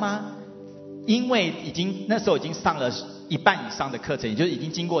你知道吗？因为那时候已经上了一半以上的课程，也就是已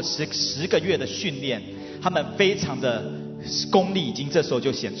经经过10个月的训练，他们非常的功力已经这时候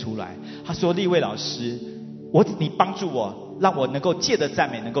就显出来。他说，立位老师，你帮助我，让我能够借着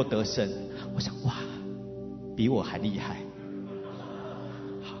赞美能够得胜。我想，哇，比我还厉害。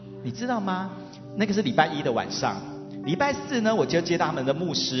好，你知道吗？那个是礼拜1的晚上，礼拜4呢，我就接到他们的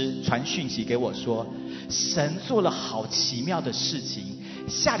牧师传讯息给我说，神做了好奇妙的事情，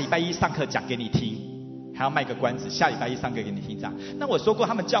下礼拜1上课讲给你听，还要卖个关子，下礼拜1上课给你听这样。那我说过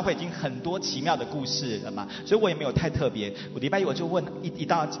他们教会已经很多奇妙的故事了嘛，所以我也没有太特别。我礼拜1我就问一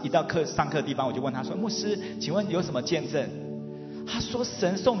到上课的地方，我就问他说，牧师，请问有什么见证？他说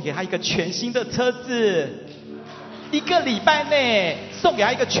神送给他一个全新的车子，1个礼拜内送给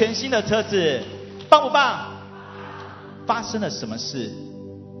他一个全新的车子，棒不棒？发生了什么事？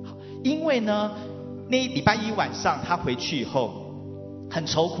因为呢，那礼拜1晚上他回去以后很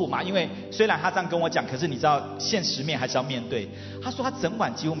愁苦嘛，因为虽然他这样跟我讲，可是你知道现实面还是要面对。他说他整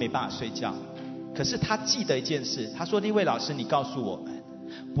晚几乎没办法睡觉，可是他记得一件事，他说，立位老师，你告诉我们，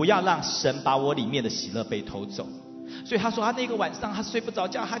不要让神把我里面的喜乐被偷走。所以他说他那个晚上他睡不着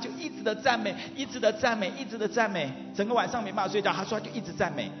觉，他就一直的赞美，整个晚上没办法睡觉。他说他就一直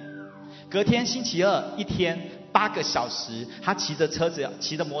赞美。隔天星期2一天8个小时，他骑着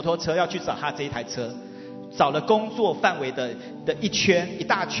摩托车要去找他这一台车，找了工作范围的一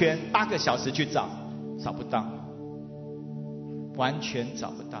大圈8个小时去找不到，完全找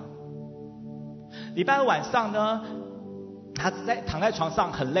不到。礼拜2晚上呢，他躺在床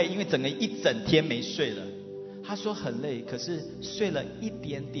上很累，因为一整天没睡了。他说很累，可是睡了一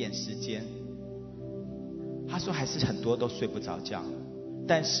点点时间。他说还是很多都睡不着觉，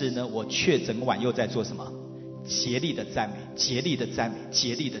但是呢，我却整个晚又在做什么？竭力的赞美。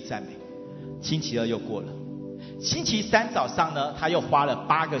星期2又过了，星期3早上呢，他又花了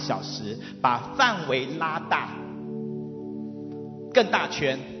8个小时把范围拉大，更大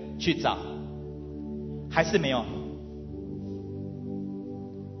圈去找，还是没有。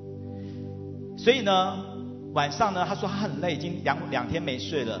所以呢，晚上呢，他说他很累，已经两天没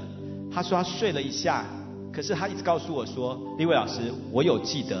睡了。他说他睡了一下，可是他一直告诉我说，立位老师，我有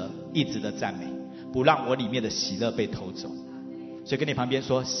记得一直的赞美，不让我里面的喜乐被偷走。所以跟你旁边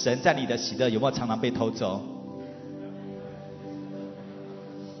说，神在你的喜乐有没有常常被偷走？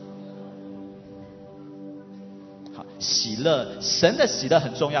好，喜乐，神的喜乐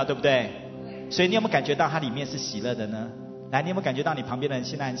很重要，对不对？所以你有没有感觉到它里面是喜乐的呢？来，你有没有感觉到你旁边的人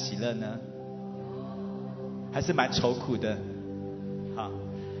现在很喜乐呢？还是蛮愁苦的？好，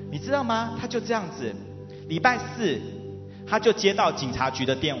你知道吗？他就这样子，礼拜四他就接到警察局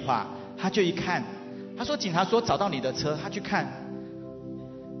的电话，他就一看，他说警察说找到你的车，他去看，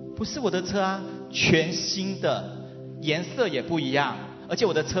不是我的车啊，全新的，颜色也不一样，而且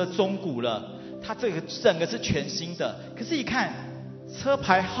我的车中古了，它这个整个是全新的，可是一看车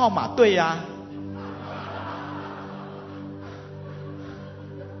牌号码对啊，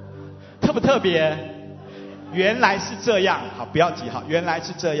特不特别？原来是这样，好，不要急，好，原来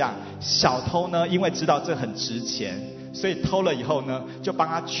是这样。小偷呢，因为知道这很值钱，所以偷了以后呢，就帮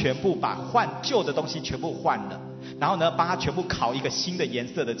他全部把换旧的东西全部换了，然后呢，帮他全部烤一个新的颜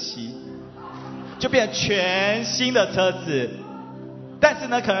色的漆，就变成全新的车子。但是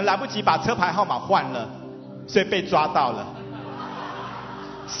呢，可能来不及把车牌号码换了，所以被抓到了。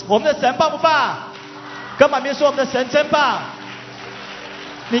我们的神棒不棒？跟旁边说，我们的神真棒。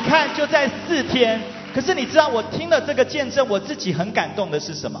你看，就在4天。可是你知道我听了这个见证，我自己很感动的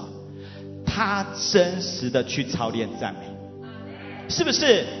是什么？他真实的去操练赞美，是不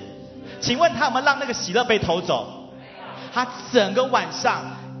是？请问他有没有让那个喜乐被偷走？他整个晚上，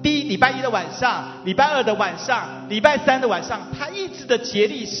礼拜一的晚上，礼拜二的晚上，礼拜三的晚上，他一直的竭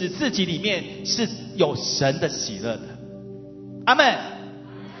力使自己里面是有神的喜乐的。阿们，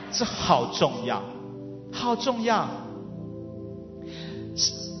这好重要，好重要。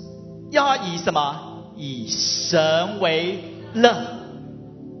要以什么？以神为乐。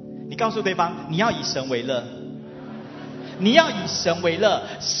你告诉对方，你要以神为乐，你要以神为乐，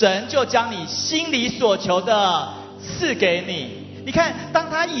神就将你心里所求的赐给你。你看，当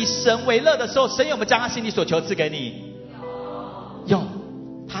他以神为乐的时候，神有没有将他心里所求赐给你？有。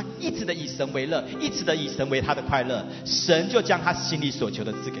他一直的以神为乐，一直的以神为他的快乐，神就将他心里所求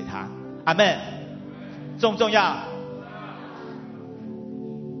的赐给他。阿们，重不重要？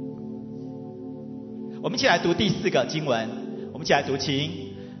我们一起来读第4个经文，我们一起来读，请。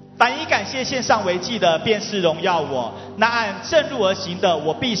凡以感谢献上为祭的，便是荣耀我；那按正路而行的，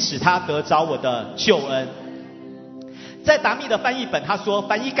我必使他得着我的救恩。在达密的翻译本，他说：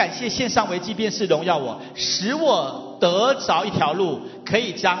凡以感谢献上为祭，便是荣耀我，使我得着一条路，可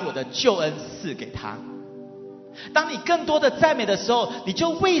以将我的救恩赐给他。当你更多的赞美的时候，你就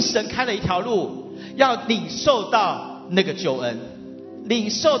为神开了一条路，要领受到那个救恩，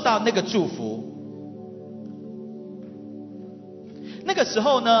领受到那个祝福。那个时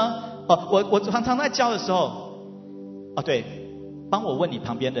候呢，我常常在教的时候，对，帮我问你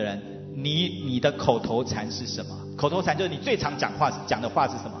旁边的人，你的口头禅是什么？口头禅就是你最常讲的话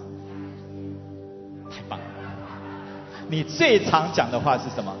是什么？太棒了！你最常讲的话是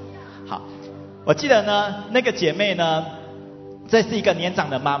什么？好，我记得呢，那个姐妹呢，这是一个年长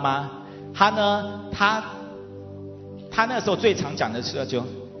的妈妈，她那时候最常讲的是就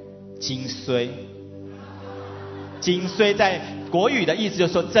金衰。金衰在国语的意思就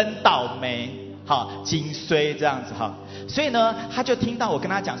是说真倒霉，好，金衰这样子哈。所以呢，他就听到我跟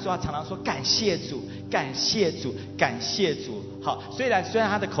他讲说，他常常说感谢主，感谢主，感谢主。好，虽然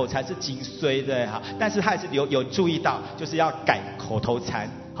他的口才是金衰对哈，但是他还是有注意到，就是要改口头禅，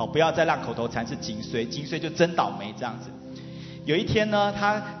好，不要再让口头禅是金衰，金衰就真倒霉这样子。有一天呢，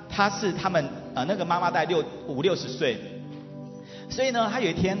他是他们那个妈妈大概50-60岁。所以呢，他有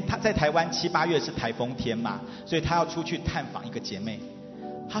一天他在台湾7、8月是台风天嘛，所以他要出去探访一个姐妹。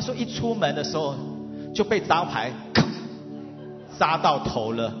他说一出门的时候就被招牌扎到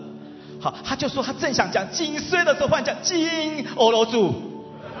头了。好，他就说他正想讲金衰的时候，忽然讲金欧罗主，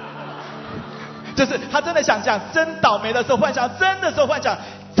就是他真的想讲真倒霉的时候，忽然讲真的时候，忽然讲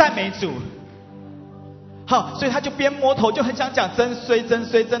赞美主。好，所以他就边摸头就很想讲真衰真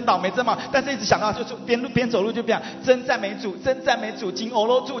衰真倒霉真嘛，但是一直想到就是边走路就这样真赞美主真赞美主金欧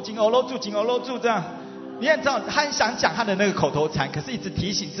罗主金欧罗主金欧罗主这样。你看，知道他很想讲他的那个口头禅，可是一直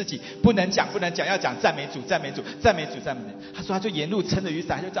提醒自己不能讲，要讲赞美主赞美主赞美主赞美主。他说他就沿路撑着雨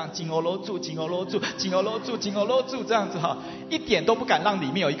伞，就这样金欧罗主金欧罗主金欧罗主金欧罗主这样子哈，一点都不敢让里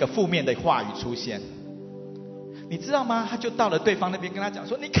面有一个负面的话语出现。你知道吗？他就到了对方那边跟他讲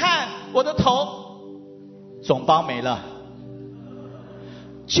说，你看我的头肿包没了。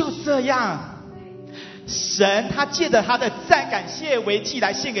就这样，神他借着他的感谢为祭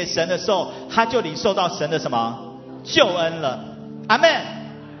来献给神的时候，他就领受到神的什么救恩了。阿们。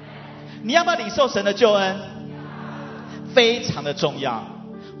你要不要领受神的救恩？非常的重要。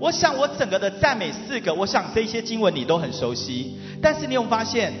我想我整个的赞美4个，我想这些经文你都很熟悉，但是你有发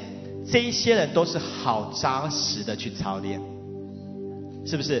现这一些人都是好扎实的去操练，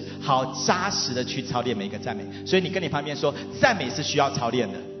是不是好扎实的去操练每一个赞美？所以你跟你旁边说，赞美是需要操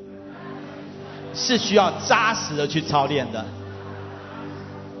练的，是需要扎实的去操练的。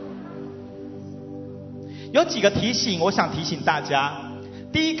有几个提醒，我想提醒大家。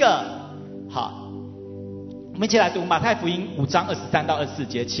第一个，好，我们一起来读马太福音5章23到24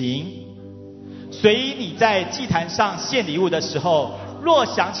节，请。所以你在祭坛上献礼物的时候，若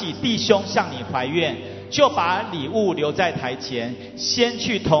想起弟兄向你怀怨，就把礼物留在台前，先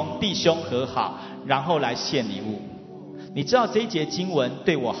去同弟兄和好，然后来献礼物。你知道这一节经文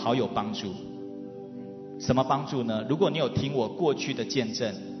对我好有帮助。什么帮助呢？如果你有听我过去的见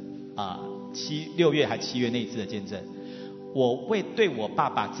证6月还7月那一次的见证，我会对我爸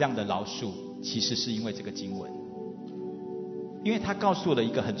爸这样的饶恕，其实是因为这个经文。因为他告诉了一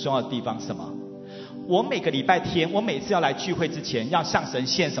个很重要的地方，什么？我每个礼拜天，我每次要来聚会之前，要向神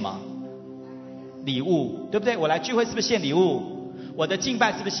献什么？礼物，对不对？我来聚会是不是献礼物？我的敬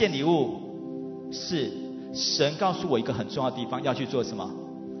拜是不是献礼物？是。神告诉我一个很重要的地方，要去做什么？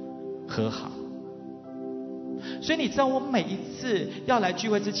和好。所以你知道，我每一次要来聚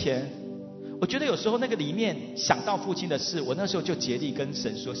会之前，我觉得有时候那个里面想到父亲的事，我那时候就竭力跟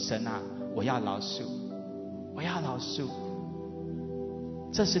神说：神啊，我要饶恕，我要饶恕。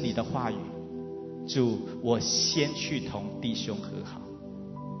这是你的话语，主，我先去同弟兄和好。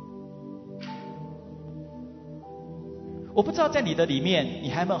我不知道在你的里面，你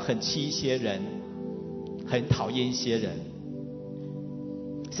还有没有很气一些人，很讨厌一些人，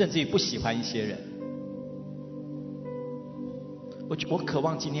甚至于不喜欢一些人。我渴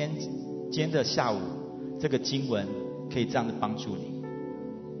望今天的下午，这个经文可以这样的帮助你。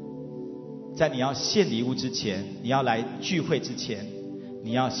在你要献礼物之前，你要来聚会之前，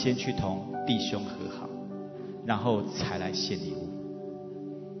你要先去同弟兄和好，然后才来献礼物。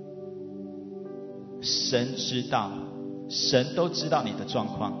神知道，神都知道你的状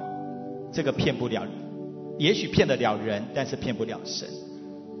况，这个骗不了人，也许骗得了人，但是骗不了神。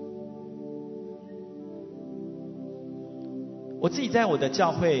我自己在我的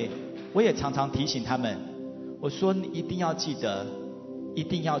教会，我也常常提醒他们，我说你一定要记得，一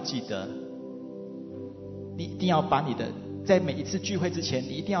定要记得，你一定要把你的在每一次聚会之前，你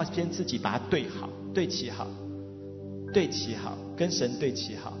一定要先自己把它对好，对齐好，对齐好，跟神对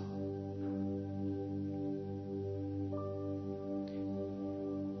齐好。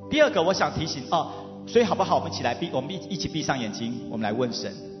第二个我想提醒所以好不好？我们一起闭上眼睛，我们来问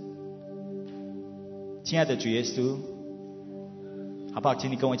神。亲爱的主耶稣，好不好？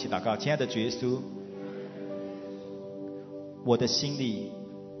请你跟我一起祷告。亲爱的主耶稣，我的心里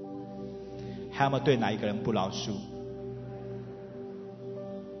还有没有对哪一个人不饶恕？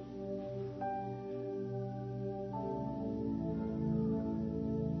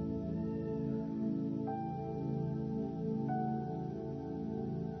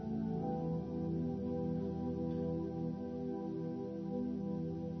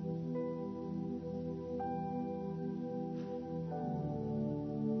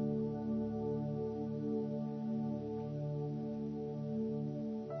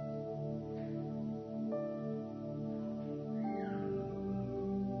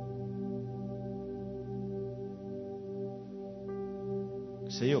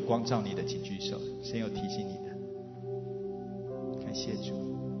谁有光照你的，请举手。谁有提醒你的？感谢主，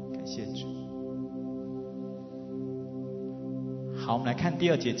感谢主。好，我们来看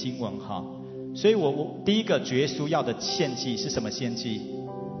第二节经文哈。所以我第一个主耶稣要的献祭是什么献祭？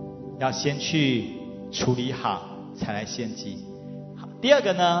要先去处理好才来献祭。好，第二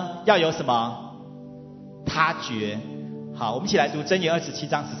个呢，要有什么？他觉。好，我们一起来读箴言27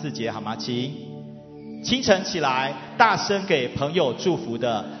章14节好吗？请。清晨起来，大声给朋友祝福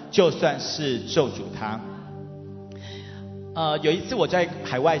的，就算是咒诅他。有一次我在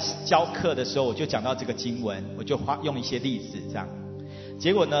海外教课的时候，我就讲到这个经文，我就用一些例子这样。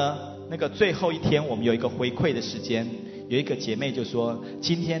结果呢，那个最后一天我们有一个回馈的时间，有一个姐妹就说，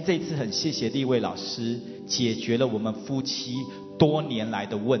今天这次很谢谢立位老师解决了我们夫妻多年来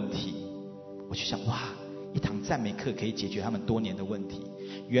的问题。我就想，哇，一堂赞美课可以解决他们多年的问题。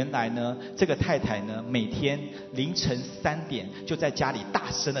原来呢，这个太太呢，每天凌晨3点就在家里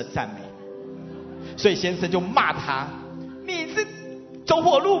大声的赞美，所以先生就骂他：“你是走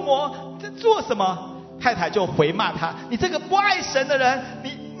火入魔，这做什么？”太太就回骂他：“你这个不爱神的人，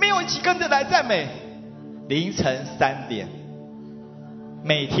你没有一起跟着来赞美。”凌晨3点，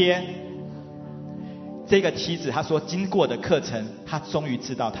每天，这个妻子她说，经过的课程，她终于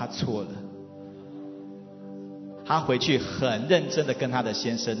知道她错了。他回去很认真的跟他的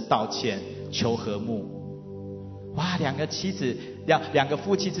先生道歉，求和睦。哇，两个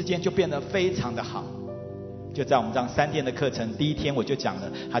夫妻之间就变得非常的好。就在我们这样3天的课程，第一天我就讲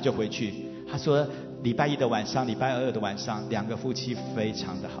了，他就回去，他说礼拜1的晚上，礼拜2的晚上，2个夫妻非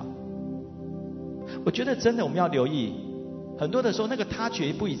常的好。我觉得真的我们要留意，很多的时候那个他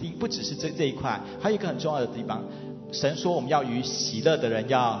觉不只是这一块，还有一个很重要的地方，神说我们要与喜乐的人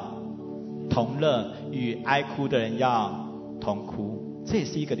要同乐，与哀哭的人要同哭，这也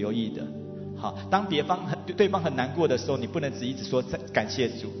是一个留意的。好，当对方很难过的时候，你不能只一直说感谢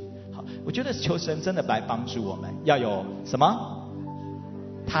主。好，我觉得求神真的来帮助我们，要有什么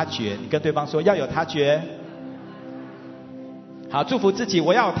他觉，你跟对方说要有他觉。好，祝福自己，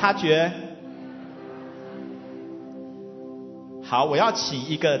我要有他觉。好，我要请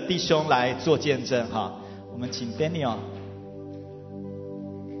一个弟兄来做见证哈，我们请 Daniel。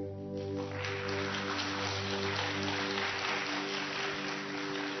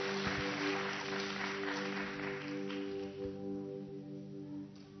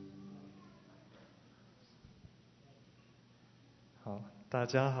好，大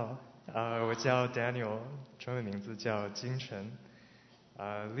家好，我叫 Daniel， 中文名字叫金晨。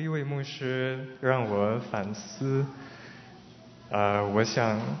立位牧师让我反思。我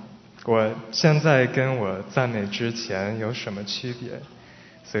想我现在跟我赞美之前有什么区别，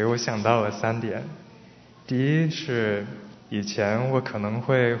所以我想到了3点。第一是以前我可能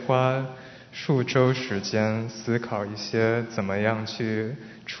会花数周时间思考一些怎么样去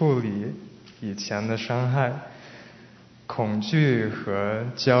处理以前的伤害、恐惧和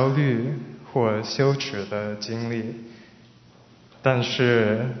焦虑或羞耻的经历，但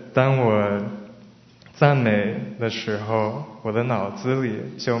是当我赞美的时候，我的脑子里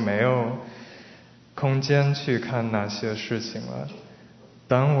就没有空间去看那些事情了。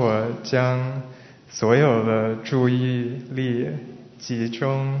当我将所有的注意力集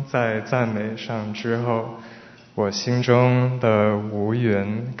中在赞美上之后，我心中的乌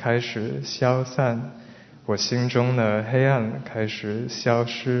云开始消散，我心中的黑暗开始消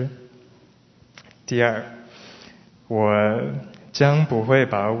失。第二，我将不会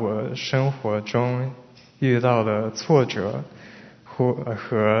把我生活中遇到的挫折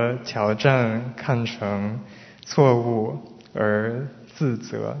和挑战看成错误而自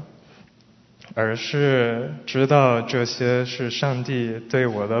责，而是知道这些是上帝对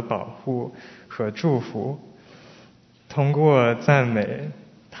我的保护和祝福。通过赞美，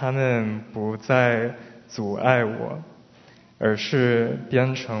他们不再阻碍我，而是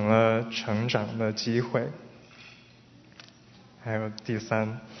变成了成长的机会。还有第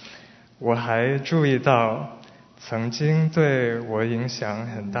三，我还注意到曾经对我影响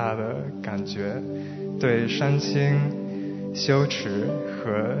很大的感觉，对伤心、羞耻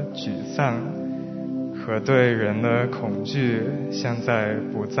和沮丧，和对人的恐惧，现在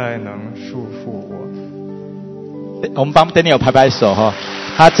不再能束缚我。我们帮 Daniel 拍拍手哈，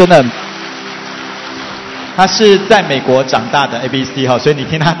他真的，他是在美国长大的 ABC 哈，所以你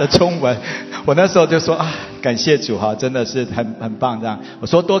听他的中文，我那时候就说啊，感谢主哈，真的是很棒这样。我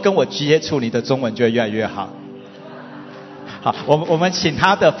说多跟我接触，你的中文就会越来越好。好，我们请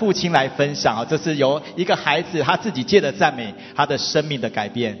他的父亲来分享啊，这是由一个孩子他自己借着赞美他的生命的改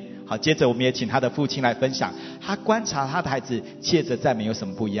变。好，接着我们也请他的父亲来分享，他观察他的孩子借着赞美有什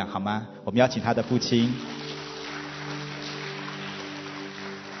么不一样，好吗？我们邀请他的父亲。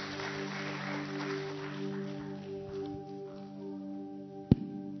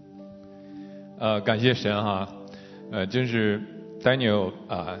感谢神哈，真是 Daniel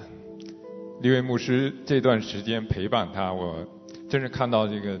立位牧师这段时间陪伴他，我真是看到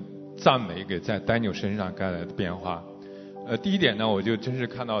这个赞美给在 Daniel 身上带来的变化。第一点呢，我就真是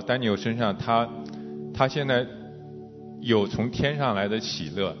看到 Daniel 身上他现在有从天上来的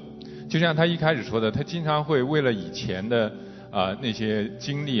喜乐，就像他一开始说的，他经常会为了以前的那些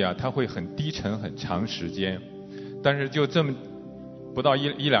经历啊，他会很低沉很长时间，但是就这么不到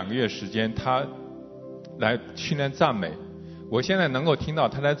一两个月时间，他来训练赞美。我现在能够听到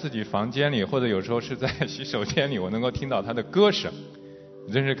他在自己房间里，或者有时候是在洗手间里，我能够听到他的歌声，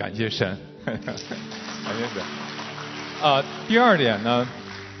真是感谢神，感谢神。第二点呢，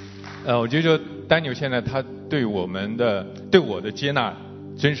我觉得Daniel现在他对我的接纳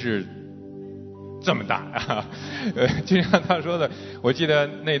真是这么大啊！就像他说的，我记得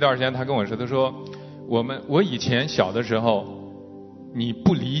那段时间他跟我说，他说我以前小的时候你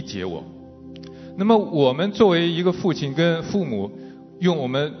不理解我，那么我们作为一个父亲跟父母，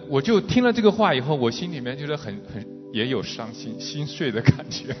我就听了这个话以后，我心里面觉得很也有伤心心碎的感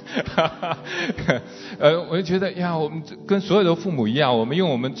觉，我就觉得呀，我们跟所有的父母一样，我们用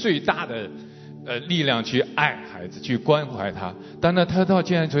我们最大的力量去爱孩子，去关怀他，但呢，他到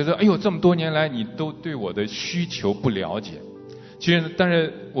现在觉得，哎呦，这么多年来你都对我的需求不了解。其实，但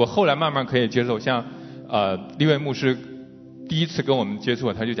是我后来慢慢可以接受，像立位牧师第一次跟我们接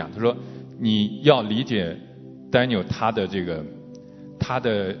触，他就讲，他说你要理解 Daniel 他他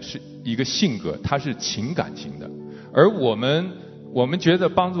的是一个性格，他是情感型的，而我们觉得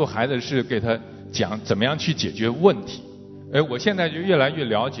帮助孩子是给他讲怎么样去解决问题。我现在就越来越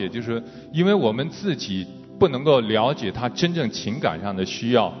了解，就是因为我们自己不能够了解他真正情感上的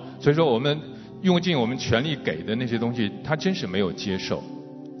需要，所以说我们用尽我们全力给的那些东西，他真是没有接受。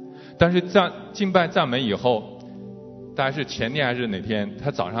但是敬拜赞美以后，大概是前天还是哪天，他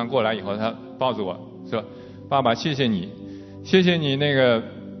早上过来以后，他抱着我说：“爸爸，谢谢你，谢谢你那个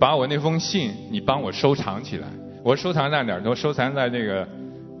把我那封信你帮我收藏起来。”我收藏在哪儿？我收藏在那个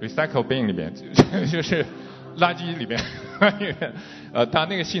recycle bin 里边，就是垃圾里边。他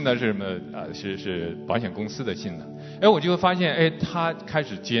那个信呢是什么？是保险公司的信呢。我就会发现，他开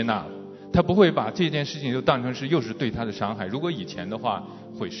始接纳了，他不会把这件事情就当成是又是对他的伤害。如果以前的话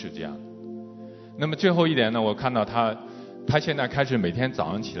会是这样。那么最后一点呢，我看到他现在开始每天早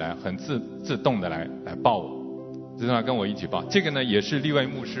上起来很自动的来抱我，自动地跟我一起抱。这个呢也是利未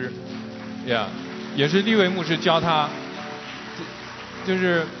牧师，也是利未牧师教他，就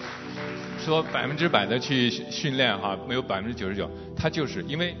是说100%的去训练哈，没有99%。他就是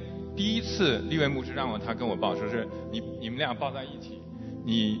因为第一次利未牧师让他跟我抱，说是你们俩抱在一起，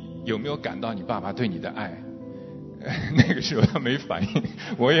你有没有感到你爸爸对你的爱？那个时候他没反应，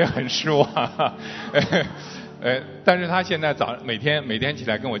我也很失望。但是他现在每天起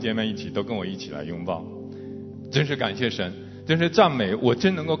来跟我见面都跟我一起来拥抱，真是感谢神，真是赞美，我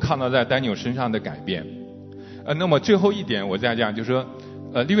真能够看到在Daniel身上的改变。那么最后一点我再讲，就是说，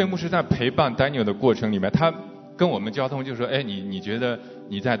利未牧师在陪伴Daniel的过程里面，他跟我们交通就说，你觉得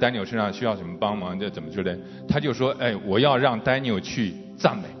你在Daniel身上需要什么帮忙，这怎么之类，他就说，我要让Daniel去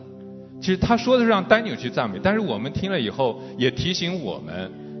赞美。其实他说的是让Daniel去赞美，但是我们听了以后也提醒我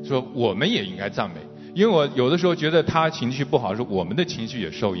们说，我们也应该赞美。因为我有的时候觉得他情绪不好，是我们的情绪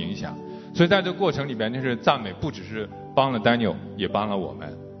也受影响，所以在这个过程里边，就是赞美不只是帮了Daniel，也帮了我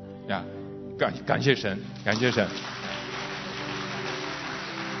们呀。感谢神，感谢神，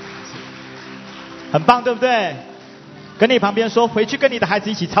很棒，对不对？跟你旁边说，回去跟你的孩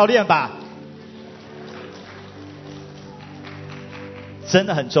子一起操练吧，真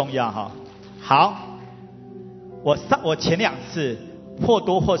的很重要哈。好，我前2次或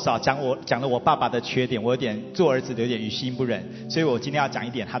多或少讲了我爸爸的缺点，我做儿子有点于心不忍，所以我今天要讲一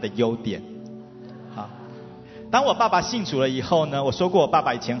点他的优点。好，当我爸爸信主了以后呢，我说过我爸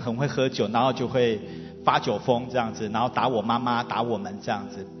爸以前很会喝酒，然后就会发酒疯这样子，然后打我妈妈，打我们这样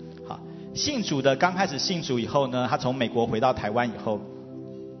子。好，刚开始信主以后呢，他从美国回到台湾以后，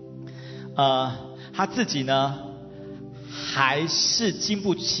他自己呢还是经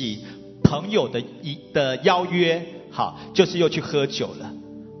不起朋友的邀约。好，就是又去喝酒了。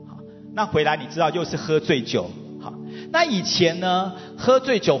好，那回来你知道又是喝醉酒。好，那以前呢，喝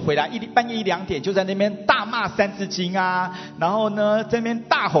醉酒回来半夜1-2点就在那边大骂三字经啊，然后呢在那边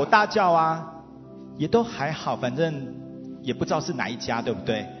大吼大叫啊，也都还好，反正也不知道是哪一家，对不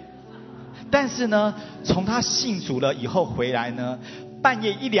对？但是呢，从他信主了以后回来呢，半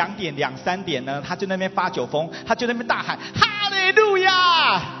夜1-2点、2-3点呢，他就那边发酒疯，他就那边大喊哈利路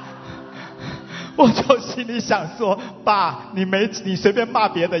亚。我就心里想说，爸，你随便骂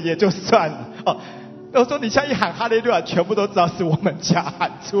别的也就算了哦。我说你现在一喊哈利路亚，全部都知道是我们家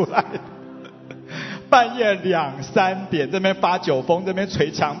喊出来的。半夜2-3点这边发酒疯，这边捶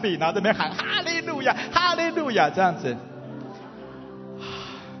墙壁，然后这边喊哈利路亚，哈利路亚这样子。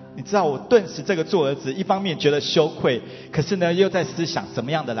你知道我顿时这个做儿子，一方面觉得羞愧，可是呢又在思想怎么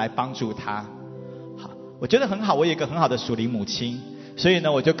样的来帮助他。好，我觉得很好，我有一个很好的属灵母亲。所以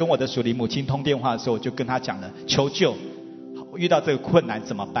呢，我就跟我的属灵母亲通电话的时候，我就跟她讲了求救。好，我遇到这个困难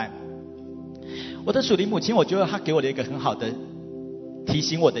怎么办？我的属灵母亲，我觉得她给我的一个很好的提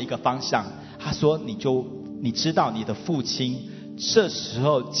醒我的一个方向。她说：“你知道你的父亲这时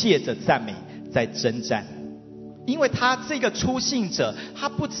候借着赞美在征战，因为他这个初信者，他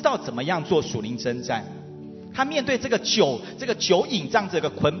不知道怎么样做属灵征战。他面对这个酒瘾这样子一个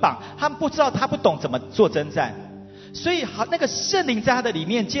捆绑，他不知道，他不懂怎么做征战。”所以好，那个圣灵在他的里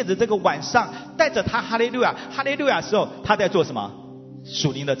面，借着这个晚上，带着他哈利路亚哈利路亚的时候，他在做什么？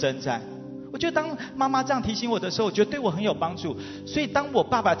属灵的征战。我觉得当妈妈这样提醒我的时候，我觉得对我很有帮助。所以当我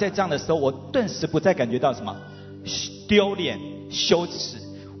爸爸在这样的时候，我顿时不再感觉到什么丢脸羞耻。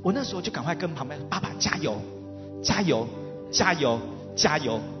我那时候就赶快跟旁边爸爸加油加油加油加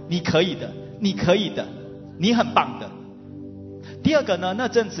油，你可以的，你可以的，你很棒的。第二个呢，那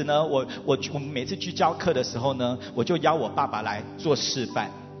阵子呢，我们每次去教课的时候呢，我就邀我爸爸来做示范。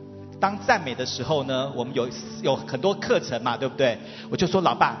当赞美的时候呢，我们有很多课程嘛，对不对？我就说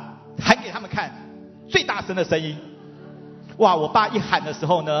老爸，喊给他们看最大声的声音。哇，我爸一喊的时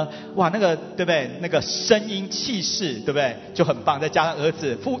候呢，哇，那个对不对？那个声音气势对不对？就很棒。再加上儿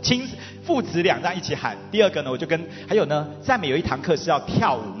子父子俩这样一起喊。第二个呢，我就还有呢，赞美有一堂课是要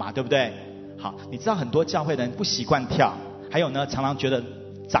跳舞嘛，对不对？好，你知道很多教会的人不习惯跳，还有呢，常常觉得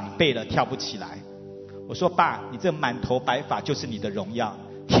长辈了跳不起来。我说爸，你这满头白发就是你的荣耀，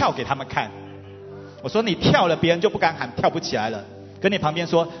跳给他们看。我说你跳了，别人就不敢喊跳不起来了。跟你旁边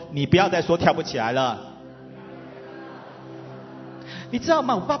说，你不要再说跳不起来了。你知道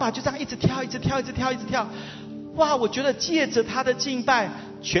吗？我爸爸就这样一直跳，一直跳，一直跳，一直跳。哇，我觉得借着他的敬拜，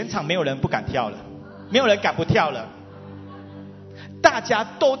全场没有人不敢跳了，没有人敢不跳了。大家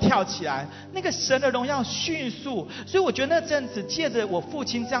都跳起来，那个神的荣耀迅速。所以我觉得那阵子借着我父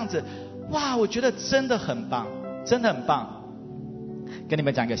亲这样子，哇，我觉得真的很棒，真的很棒。跟你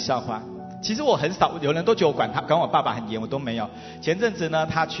们讲一个笑话。其实我很少，有人都觉得我管我爸爸很严，我都没有。前阵子呢，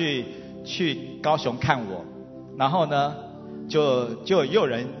他去高雄看我，然后呢，就又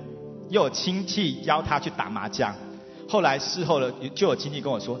有亲戚邀他去打麻将。后来事后了，就有亲戚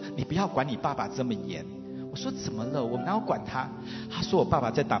跟我说：“你不要管你爸爸这么严。”我说：“怎么了？我哪有管他？”他说：“我爸爸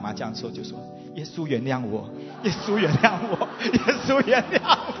在打麻将的时候就说：‘耶稣原谅我，耶稣原谅我，耶稣原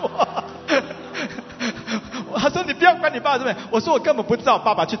谅我。’”他说：“你不要管你爸爸这么严。”我说：“我根本不知道我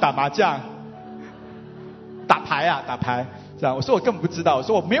爸爸去打麻将。”打牌这样。我说我根本不知道，我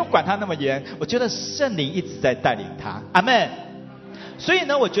说我没有管他那么严，我觉得圣灵一直在带领他，阿们。所以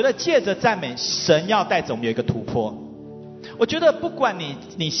呢，我觉得借着赞美，神要带着我们有一个突破。我觉得不管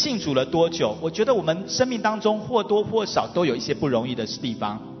你信主了多久，我觉得我们生命当中或多或少都有一些不容易的地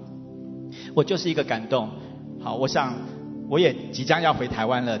方。我就是一个感动。好，我想我也即将要回台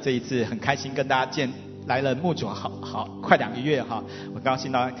湾了，这一次很开心跟大家来了牧主好快2个月哈，我高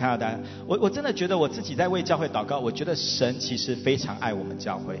兴到看到大家。我真的觉得我自己在为教会祷告，我觉得神其实非常爱我们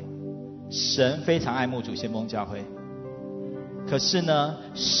教会，神非常爱牧主先锋教会。可是呢，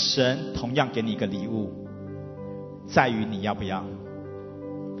神同样给你一个礼物，在于你要不要。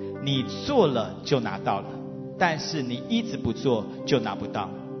你做了就拿到了，但是你一直不做就拿不到。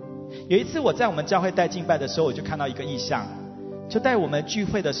有一次我在我们教会带敬拜的时候，我就看到一个异象，就带我们聚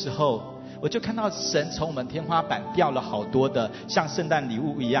会的时候，我就看到神从我们天花板掉了好多的，像圣诞礼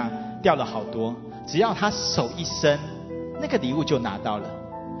物一样掉了好多，只要他手一伸，那个礼物就拿到了。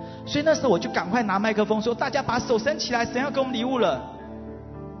所以那时候我就赶快拿麦克风说：“大家把手伸起来，神要给我们礼物了。”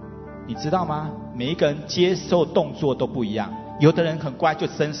你知道吗？每一个人接受动作都不一样，有的人很乖就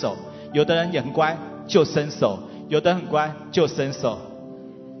伸手，有的人也很乖就伸手，有的很乖就伸手。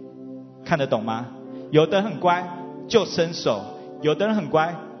看得懂吗？有的很乖就伸手，有的人很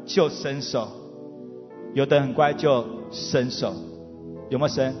乖就伸手，有的很乖就伸手。有没有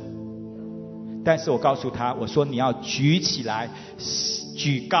伸？但是我告诉他，我说你要举起来，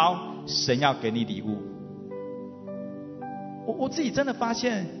举高，神要给你礼物。我自己真的发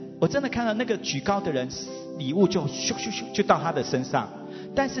现，我真的看到那个举高的人，礼物就咻咻咻就到他的身上，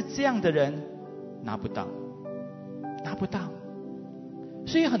但是这样的人拿不到。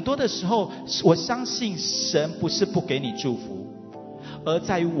所以很多的时候，我相信神不是不给你祝福，而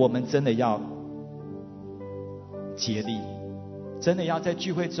在于我们真的要竭力，真的要在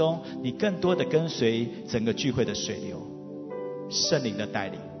聚会中，你更多的跟随整个聚会的水流，圣灵的带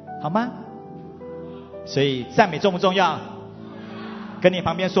领，好吗？所以赞美重不重要？跟你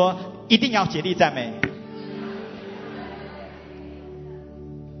旁边说，一定要竭力赞美，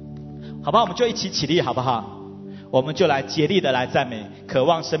好不好？我们就一起起立，好不好？我们就来竭力的来赞美，渴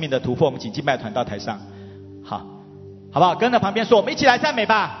望生命的突破。我们请敬拜团到台上，好不好？跟着旁边说，我们一起来赞美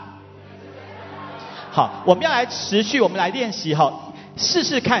吧。好，我们要来持续，我们来练习试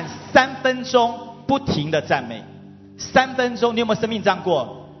试看3分钟不停的赞美。3分钟，你有没有生命这样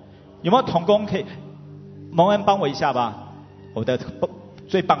过？有没有同工可以？蒙恩帮我一下吧，我的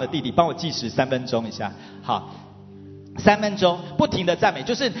最棒的弟弟，帮我计时3分钟一下。好，3分钟不停的赞美，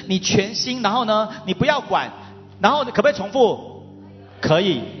就是你全心，然后呢，你不要管，然后可不可以重复？可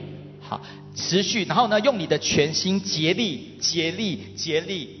以。好，持续，然后呢，用你的全心竭力。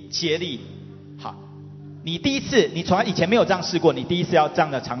好，你第一次，你从来以前没有这样试过，你第一次要这样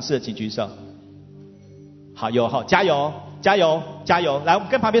的尝试的，请举手。好，加油！来，我们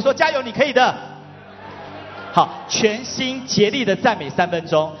跟旁边说，加油，你可以的。好，全心竭力的赞美3分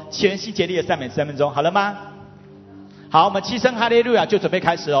钟，全心竭力的赞美3分钟，好了吗？好，我们齐声哈利路亚就准备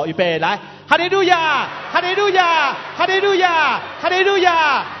开始哦，预备来，哈利路亚，哈利路亚，哈利路亚，哈利路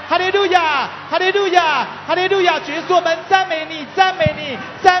亚，哈利路亚，哈利路亚，哈利路亚！主耶稣，我们赞美你，赞美你，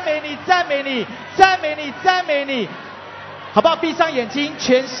赞美你，赞美你，赞美你，赞美你，好不好？闭上眼睛，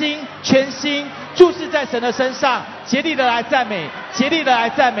全心注视在神的身上，竭力的来赞美，竭力的来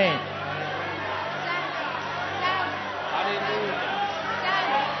赞美。哈利路亚。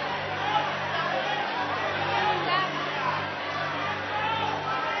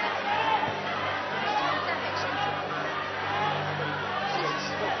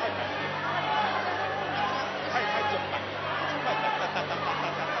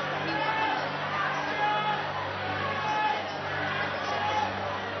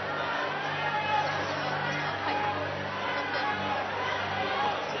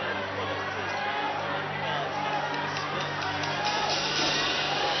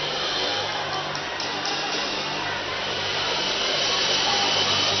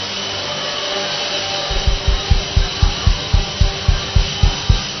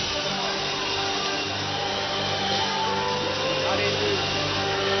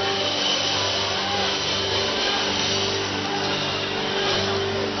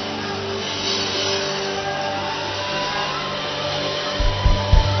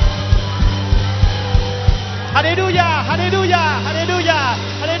利路亚，哈利路亚，哈利路亚，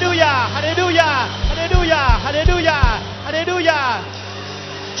哈利路亚，哈利路亚，哈利路亚，哈利路亚，哈利路亚。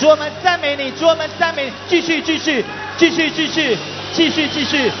主，我们赞美你，主，我们赞美你，继续，继续，继续，继续，继续，继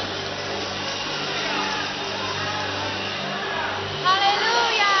续。哈利路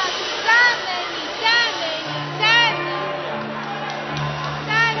亚，赞美你，赞美你，赞美你，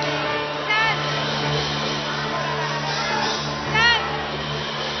赞美你，赞美你，赞美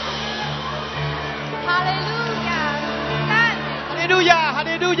你。哈利路亚，赞美你。哈利路亚，哈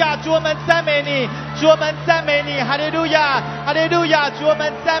利路亚，主，我们赞美你，主，我们赞美你，哈利路亚，哈利路亚，主，我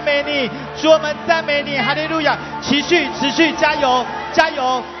们赞美你，主，我们赞美你，哈利路亚，持续，持续，加油，加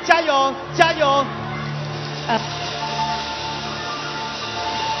油，加油，加油。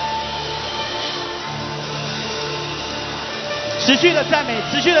持续的赞美，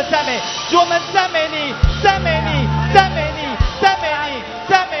持续的赞美，主，我们赞美你，赞美你，赞美你，赞美你，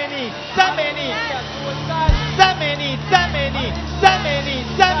赞美你，赞美你，赞美你，赞美你，赞美你，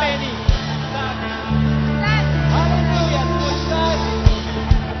赞美你。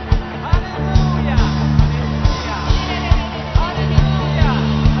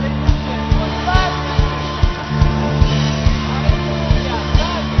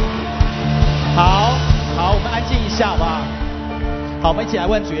好，好，我们安静一下，好不好？好，我们一起来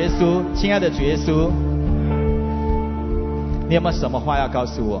问主耶稣，亲爱的主耶稣，你有没有什么话要告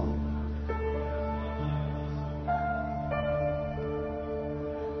诉我？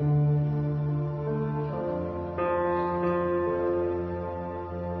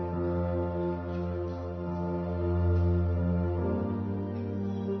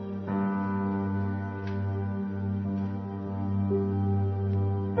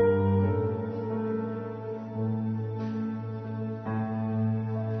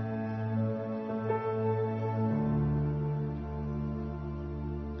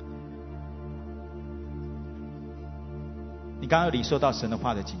刚刚有领受到神的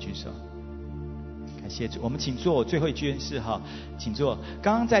话的，请举手。感谢主，我们请坐。最后一句是哈，请坐。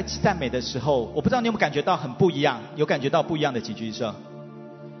刚刚在赞美的时候，我不知道你有没有感觉到很不一样，有感觉到不一样的，请举手。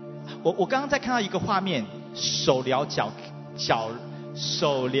我刚刚在看到一个画面，手镣脚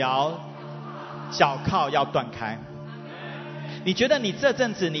铐要断开。你觉得你这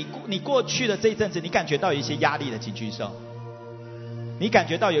阵子，你过去的这一阵子，你感觉到有一些压力的，请举手。你感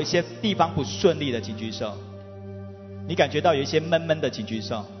觉到有一些地方不顺利的，请举手。你感觉到有一些闷闷的，请举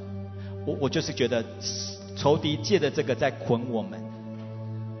手。我就是觉得仇敌借着这个在捆我们，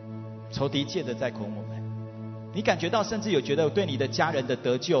仇敌借着在捆我们。你感觉到甚至有觉得对你的家人的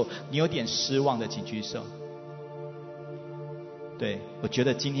得救你有点失望的，请举手。对，我觉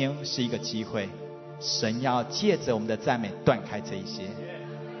得今天是一个机会，神要借着我们的赞美断开这一些。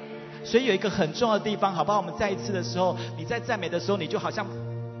所以有一个很重要的地方，好不好？我们再一次的时候，你在赞美的时候，你就好像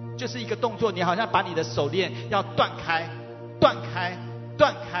就是一个动作，你好像把你的手链要断开，断开，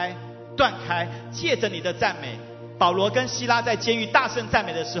断开，断开。借着你的赞美，保罗跟希拉在监狱大声赞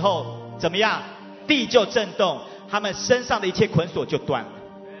美的时候，怎么样？地就震动，他们身上的一切捆锁就断了。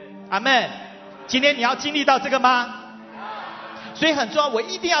阿们。今天你要经历到这个吗？所以很重要，我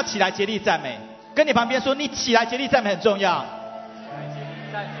一定要起来竭力赞美。跟你旁边说，你起来竭力赞美很重要。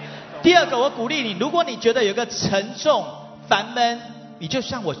第二个，我鼓励你，如果你觉得有个沉重、烦闷，你就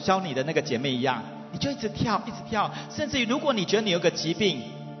像我教你的那个姐妹一样，你就一直跳，一直跳。甚至于，如果你觉得你有个疾病，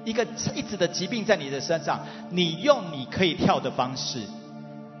一直的疾病在你的身上，你用你可以跳的方式，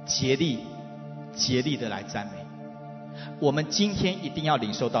竭力的来赞美。我们今天一定要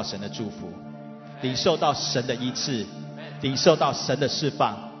领受到神的祝福，领受到神的医治，领受到神的释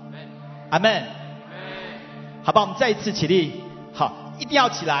放。阿们。好吧，我们再一次起立。好，一定要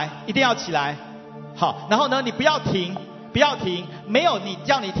起来，一定要起来。好，然后呢，你不要停，不要停，没有你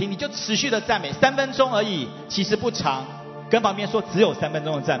叫你停，你就持续的赞美，3分钟而已，其实不长。跟旁边说，只有3分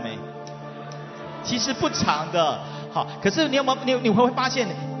钟的赞美，其实不长的。好，可是你有没有你会发现，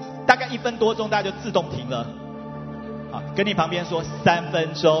大概1分多钟，大家就自动停了。好，跟你旁边说3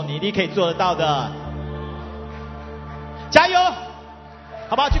分钟，你一定可以做得到的。加油，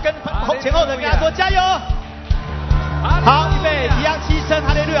好不好？去跟前后的跟他说加油。好，预备，一样齐声，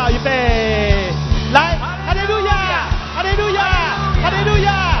哈利路亚，预备，来，哈利路亚，哈利路亚，哈利路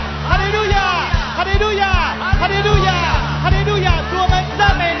亚，哈利路亚，哈利路亚，哈利路亚，哈利路亚，主，我们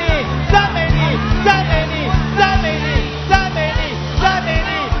赞美你，赞美你，赞美你，赞美你，赞美你，赞美你，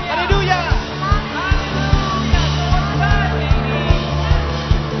哈利路亚。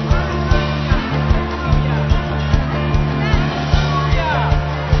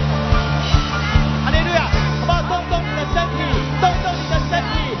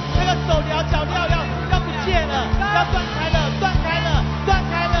手镣脚镣要不见了，要断开了，断开了，断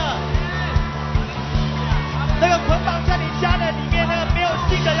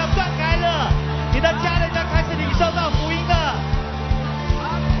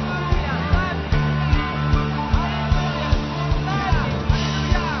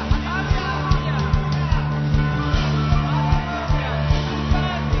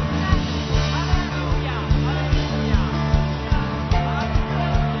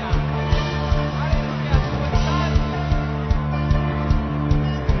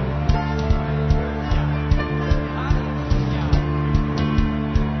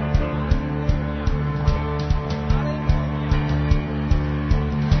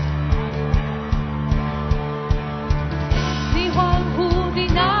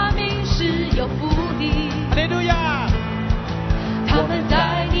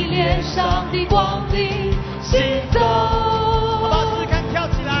脸上的光里行走。好不好？试试看跳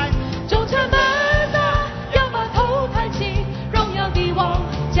起来。众城门啊，要把头抬起，荣耀的王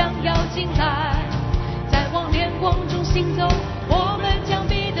将要进来，在王脸光中行走，我们将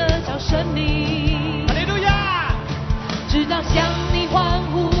必得着生命。哈利路亚！直到向你欢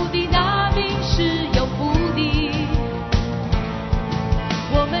呼的那名是有福的，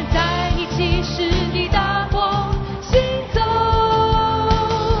我们在你启示的大光行走。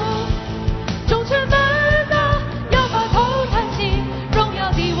众城门啊，要把头抬起，荣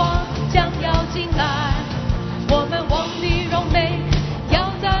耀的王将要进来，我们王的荣美要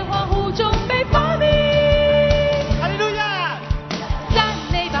在欢呼中被发明。哈利路亚！赞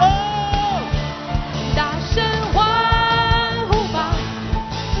美吧，大声欢呼吧，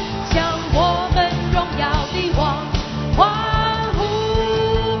向我们荣耀的王欢呼，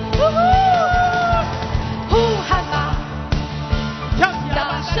呼喊吧，跳起来吧，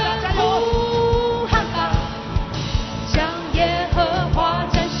大声加油！呼喊吧，向耶和华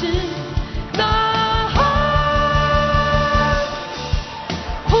战士呐喊，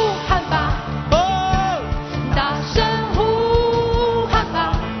呼喊吧，大声呼喊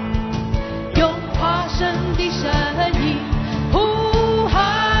吧，用夸声的声音呼喊，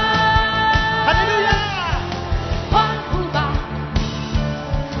哈利路亚！欢呼吧，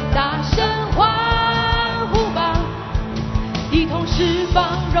大声欢呼吧，一同释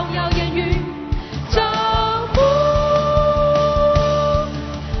放荣耀言语征服，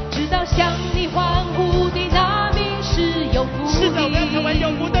直到向你欢呼的那名是有福是的，我们要成为有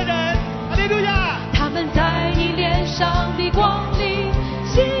福的人。哈利路亚！他们在你脸上的光里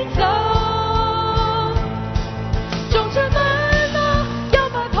行走。众城门啊，要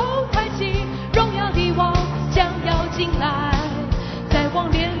把头抬起，荣耀的王将要进来，在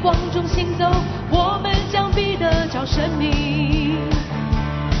王脸光中行走，我们将必得着生命。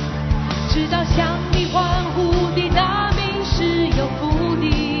直到向你欢呼的那名是有福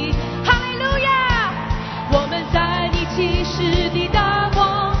的，哈利路亚！我们在你启示的大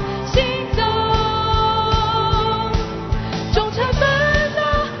光行走。众城门啊，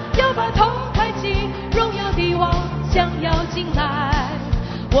要把头抬起，荣耀的王将要进来，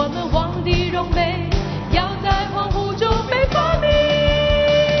我们王的荣美要在欢呼中被发明。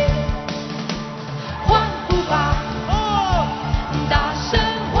欢呼吧，大声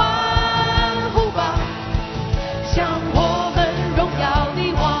欢呼吧，向我们荣耀的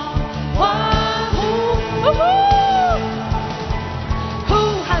王欢呼，呼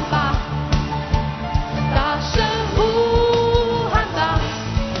喊吧，大声呼喊吧，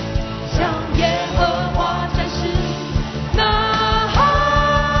向耶和华战士呐喊，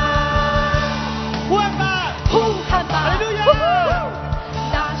呼喊吧！呼喊吧，哈利路亚！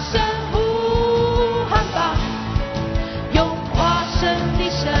大声呼喊吧，用夸声的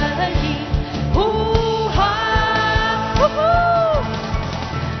声音呼喊，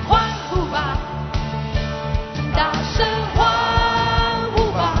欢呼吧，大声欢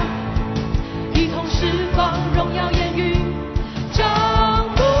呼吧，一同释放荣耀言语征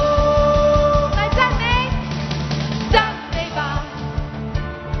服。来赞美，赞美吧，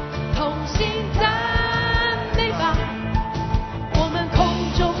同心赞美吧，我们空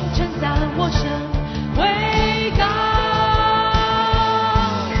中称赞我神为高。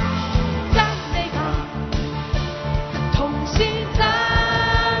赞美吧，同心赞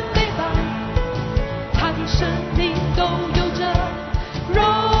美吧，他的生命都有着荣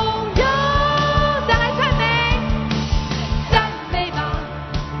耀。再来赞美，赞美吧，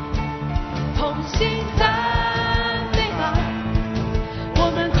同心赞美吧，我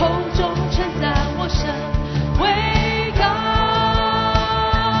们口中称赞我神为高。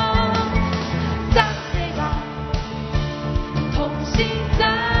赞美吧，同心赞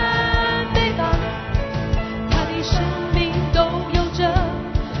美吧，他的生命都有着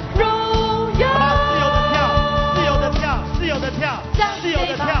荣耀。自由的跳，自由的跳，自由的跳，自由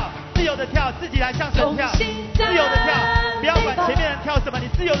的跳，自由的跳，自己来向神跳，自由的跳，不要管前面人跳什么，你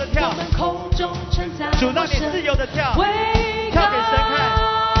自由的跳我。们口中称赞主让你我神自由的跳，为跳给神看，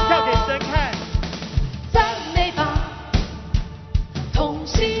跳给高。神看。赞美吧，同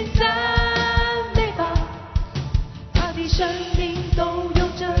心赞美吧，他的生命都有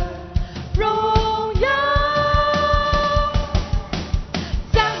着荣耀。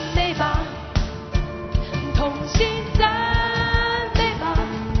赞美吧，同心赞美吧，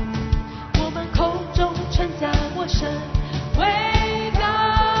我们口中称赞我神为高。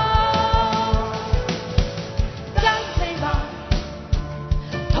赞美吧，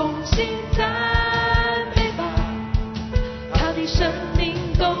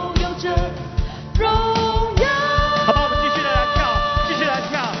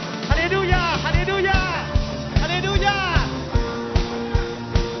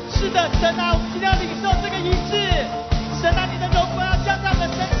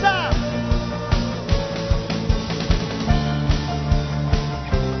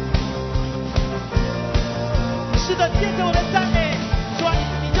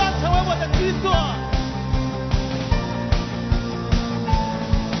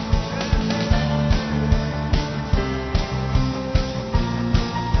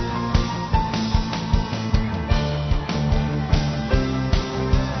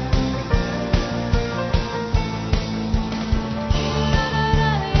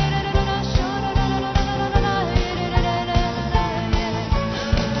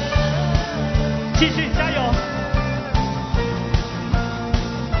继续加油。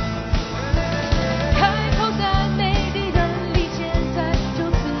开口赞美的能力，现在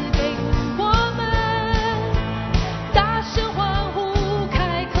就赐给我们，大声欢呼。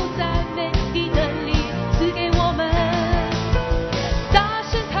开口赞美的能力赐给我们，大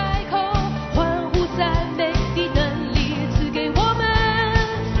声开口欢呼赞美的能力赐给我们，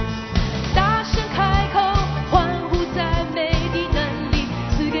大声开口欢呼赞美的能力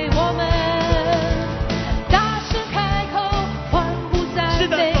赐给我们，大声开口欢呼赞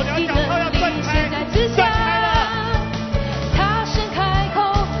美的能力现在之下，大声开口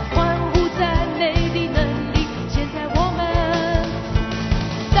欢呼赞美的能力现在我们，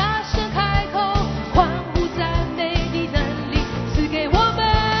大声开口欢呼赞美的能力赐给我们，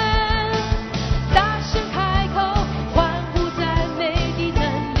大声开口欢呼赞美的能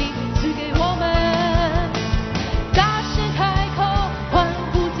力赐给我们，大声开口欢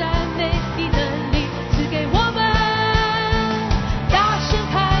呼赞美的能力赐给我们，大声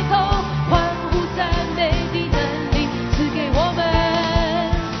开口欢呼赞美的能力赐给我们，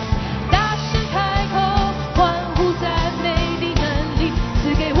大声开口欢呼赞美的能力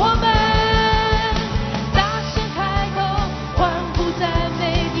赐给我们，大声开口欢呼赞美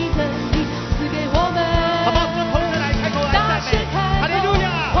的能力赐给我们，好不好？跟同学来开口来赞美，哈利路亚，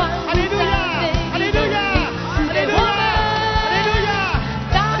哈利路亚，哈利路亚，哈利路亚，哈利路亚，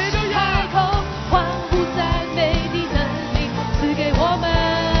大声开口欢呼赞美的能力赐给我们，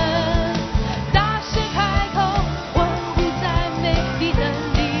大声开口欢呼赞美的能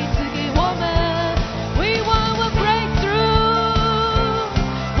力赐给我们。We want a breakthrough，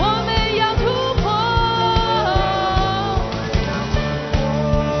 我们要突破，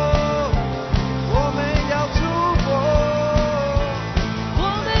我们要突破，我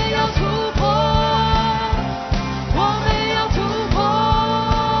们要突破，我们要突破，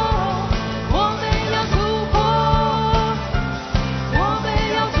我们要突破，我们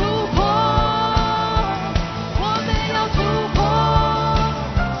要突破，我们要突破，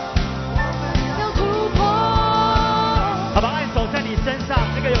要突破。好吧，按手在你身上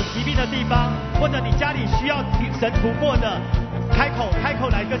那个有疾病的地方，或者你家里需要神突破的，开口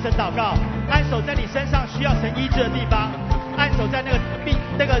来跟神祷告。按手在你身上需要神医治的地方，按手在那个病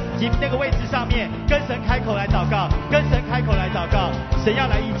那个位置上面，跟神开口来祷告，跟神开口来祷告，神要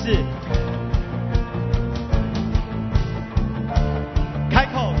来医治。开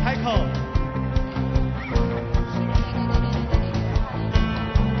口。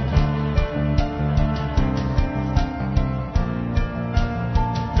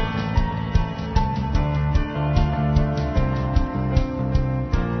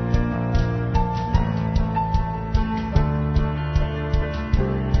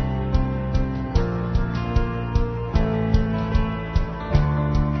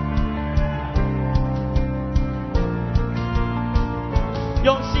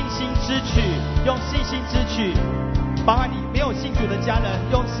用信心支取，用信心支取，包含你没有信主的家人，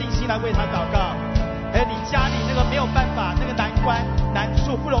用信心来为他祷告。还有你家里那个没有办法、那个难关、难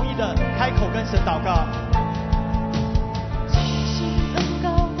处不容易的，开口跟神祷告。信心恩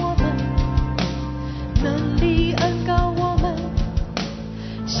膏我们，能力恩膏我们，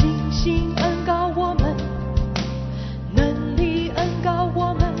信心恩膏我们，能力恩膏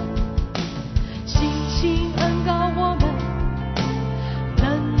我们，信心恩膏我们，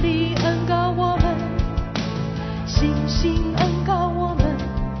能力恩膏我们，信心恩膏我们，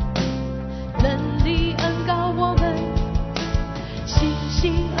能力恩膏我们，信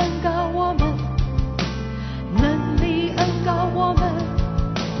心恩膏我们，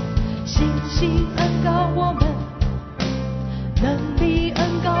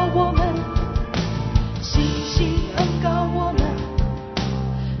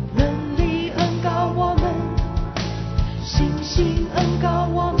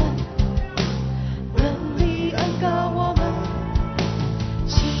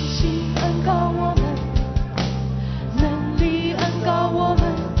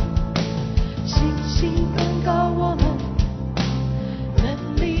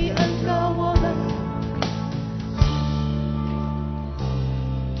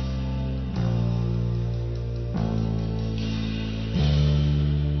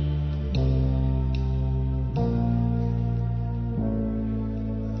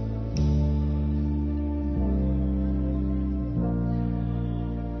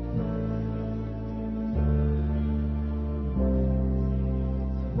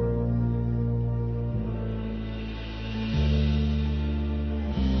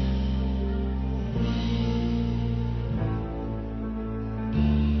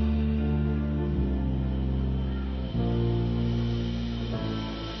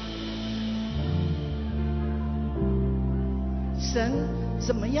神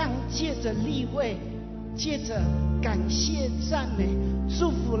怎么样借着利未，借着感谢赞美，祝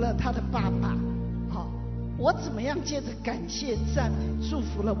福了他的爸爸。好，我怎么样借着感谢赞美，祝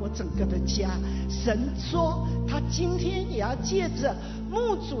福了我整个的家。神说他今天也要借着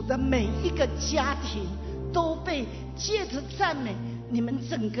牧主的每一个家庭都被借着赞美，你们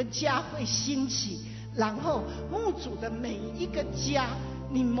整个家会兴起，然后牧主的每一个家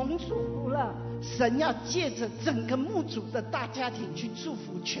你蒙祝福了，神要借着整个牧主的大家庭去祝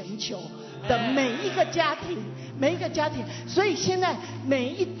福全球的每一个家庭，每一个家庭。所以现在每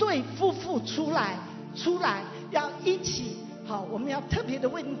一对夫妇出来要一起，好，我们要特别的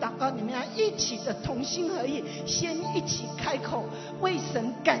为你祷告，你们要一起的同心合意，先一起开口为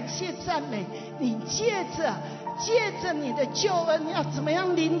神感谢赞美。你借着你的救恩要怎么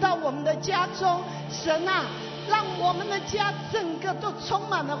样临到我们的家中，神啊，让我们的家整个都充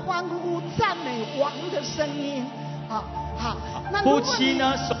满了欢呼赞美王的声音。好，那夫妻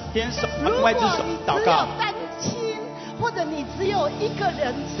呢，手牵手，另外一只手祷告。如果你只有单亲，或者你只有一个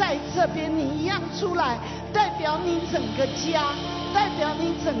人在这边，你一样出来，代表你整个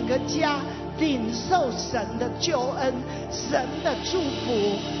家领受神的救恩，神的祝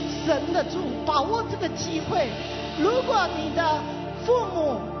福，把握这个机会。如果你的父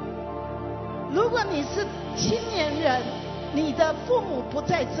母，如果你是青年人，你的父母不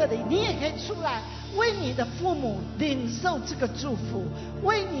在这里，你也可以出来为你的父母领受这个祝福，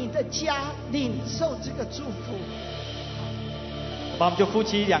为你的家领受这个祝福。好，我们就夫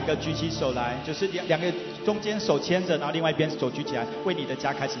妻两个举起手来，就是两个中间手牵着，然后另外一边手举起来，为你的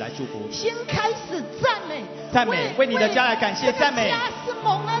家开始来祝福。先开始赞美，为你的家来感谢赞美。这个家是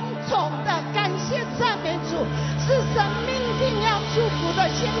蒙恩宠的，感谢赞美主，是神命定要祝福的，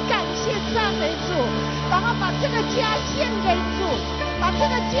先感谢赞美主，然后把这个家献给主，把这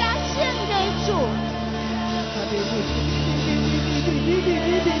个家献给主。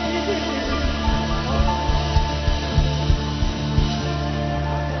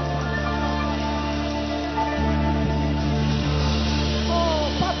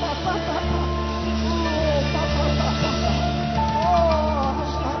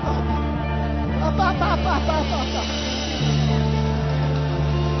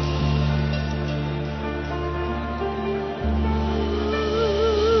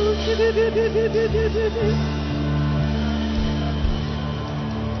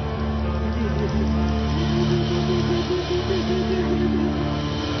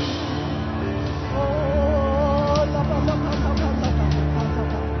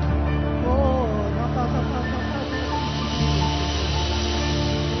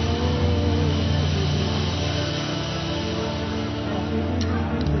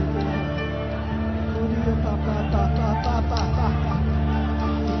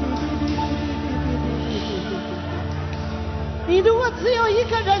你如果只有一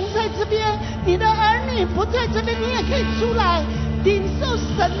个人在这边，你的儿女不在这边，你也可以出来领受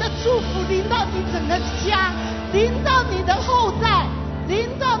神的祝福，临到你整个家，临到你的后代，临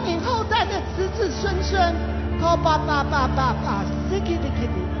到你后代的子子孙孙。哦，爸，是给你。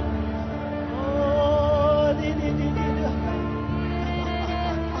哦，你。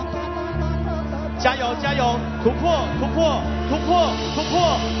加油！突破！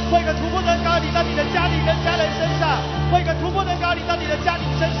会一个突破能高临到你的家里跟家人身上，会一个突破能高临到你的家庭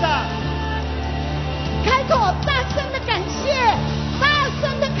身上。开口大声的感谢，大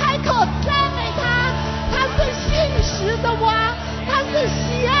声的开口赞美他，他是信实的王，他是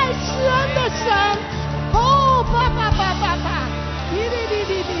喜爱施恩的神。哦，爸，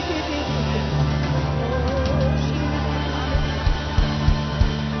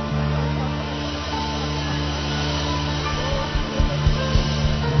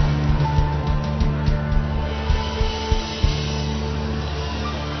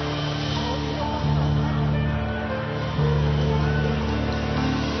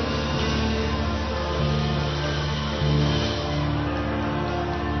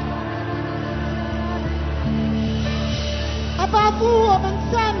阿父，我们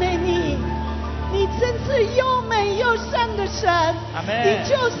赞美你，你真是又美又善的神，你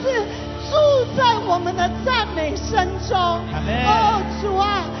就是住在我们的赞美声中。哦，主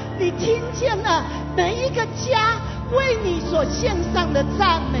啊，你听见了每一个家为你所献上的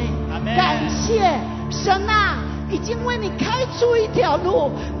赞美，感谢神啊，已经为你开出一条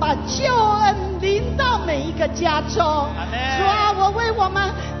路，把救恩临到每一个家中。主啊，我为我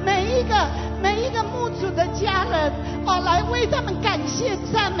们每一个牧主的家人，来为他们感谢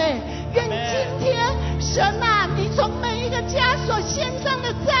赞美。愿今天神啊，你从每一个家所献上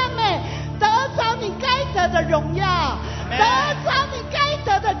的赞美，得着你该得的荣耀，得着你该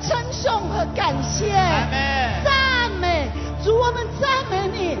得的称颂和感谢。赞美主，我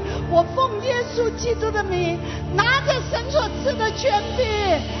稣基督的名，拿着神所赐的权柄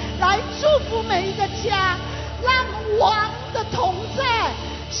来祝福每一个家，让王的同在，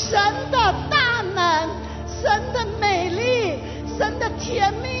神的大能，神的美丽，神的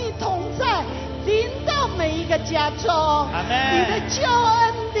甜蜜同在临到每一个家中。阿们。你的救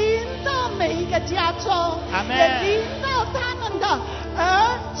恩临到每一个家中，阿们。也临到他们的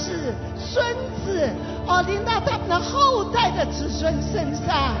儿子、孙子，临到他们的后代的子孙身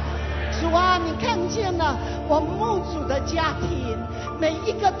上。主啊，你看见了我牧主的家庭，每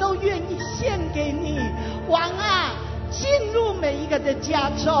一个都愿意献给你。王啊，进入每一个的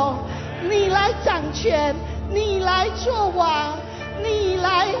家中，你来掌权，你来做王，你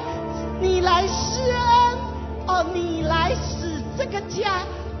来施恩，你来使这个家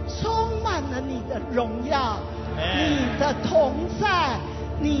充满了你的荣耀，你的同在，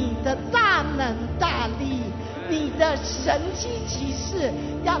你的大能大力，你的神迹奇事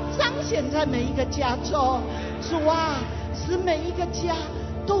要彰显在每一个家中。主啊，使每一个家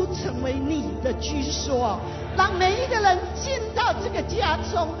都成为你的居所，让每一个人进到这个家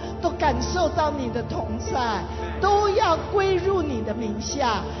中都感受到你的同在，都要归入你的名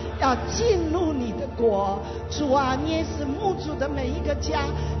下，要进入你的国。主啊，你也使牧主的每一个家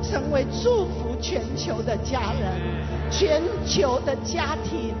成为祝福全球的家人，全球的家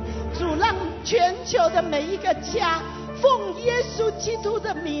庭。主，让全球的每一个家奉耶稣基督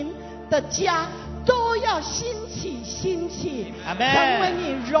的名的家都要兴起，阿们，成为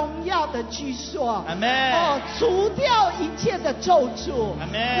你荣耀的居所。阿们，除掉一切的咒诅，阿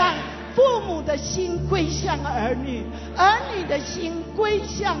们，让父母的心归向儿女，儿女的心归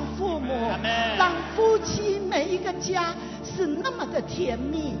向父母，阿们，让夫妻每一个家是那么的甜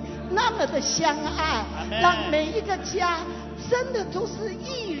蜜，那么的相爱，让每一个家真的都是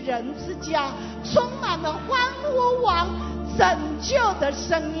一人之家，充满了欢呼王拯救的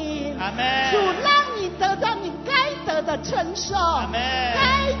声音。阿们，主，让你得到你该得的称颂，阿们，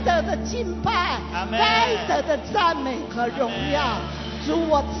该得的敬拜，阿们，该得的赞美和荣耀。主，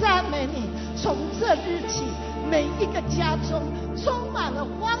我赞美你，从这日起，每一个家中充满了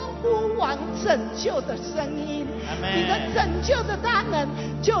欢呼王拯救的声音。你的拯救的大能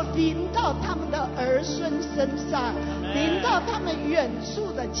就临到他们的儿孙身上，临到他们远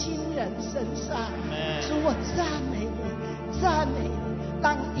处的亲人身上。主，我赞美你，赞美你，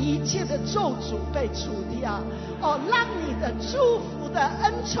让一切的咒诅被除掉，让你的祝福的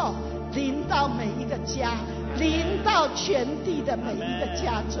恩宠临到每一个家，临到全地的每一个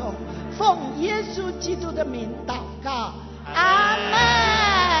家中。奉耶稣基督的名祷告，阿门。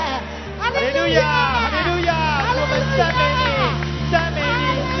哈利路亚，哈利路亚，我们赞美你，赞美你，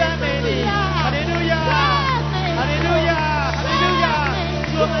赞美你，哈利路亚，哈利路亚，哈利路亚，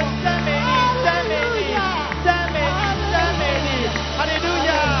我们赞美你，赞美你，赞美你，赞美你，哈利路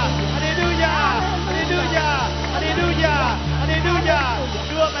亚，哈利路亚，哈利路亚，哈利路亚，哈利路亚，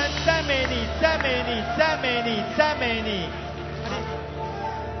我们赞美你，赞美你，赞美你，赞美你。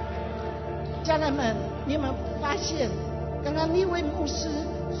家人们，你有没有发现，刚刚那位牧师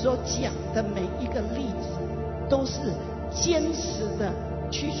所讲的每一个例子，都是坚持的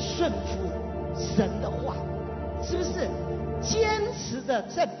去顺服神的话，是不是？坚持的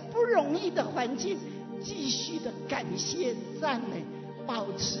在不容易的环境，继续的感谢赞美，保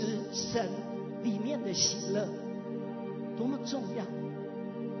持神里面的喜乐，多么重要！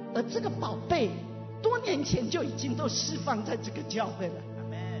而这个宝贝，多年前就已经都释放在这个教会了。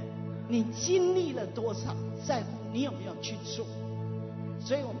你经历了多少，在乎你有没有去做？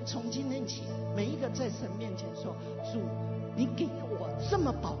所以我们从今天起，每一个在神面前说：主，你给我这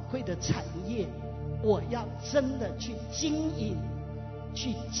么宝贵的产业，我要真的去经营，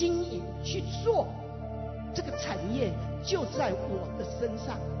去做，这个产业就在我的身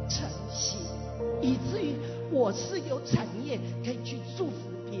上成型，以至于我是有产业可以去祝福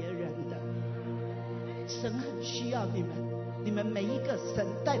别人的。神很需要你们。你们每一个神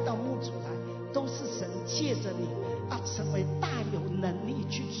带到牧主来，都是神借着你要成为大有能力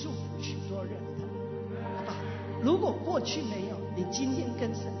去祝福许多人的，好吧？如果过去没有，你今天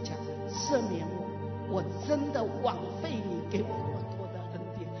跟神讲，赦免我真的枉费你给我那么多的恩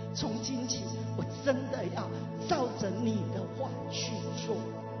典。从今起，我真的要照着你的话去做。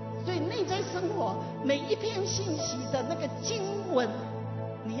所以内在生活每一篇信息的那个经文，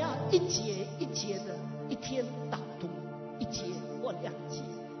你要一节一节的一天导读。1节或2节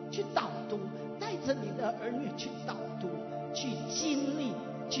去导读，带着你的儿女去导读，去经历，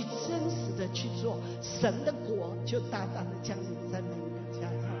去真实的去做，神的国就大大的降临在每一个家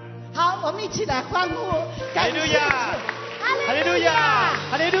中。好，我们一起来欢呼，感谢主！哈利路亚，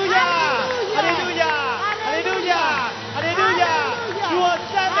哈利路亚，哈利路亚，哈利路亚，哈利路亚，主，我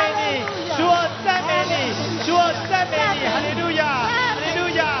赞美你，主，我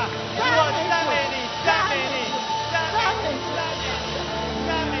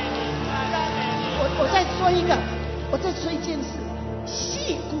说一个，我再说一件事，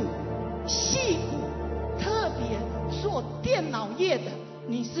矽谷，特别做电脑业的，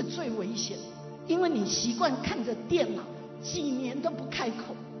你是最危险的，因为你习惯看着电脑，几年都不开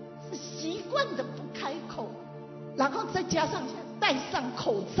口，是习惯的不开口，然后再加上现在戴上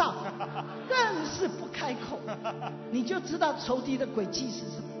口罩，更是不开口，你就知道仇敌的诡计是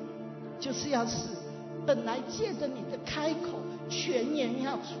什么，就是要使本来借着你的开口泉源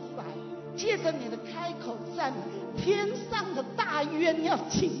要出来，借着你的开口赞美，天上的大渊要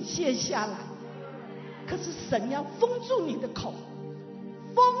倾泻下来。可是神要封住你的口，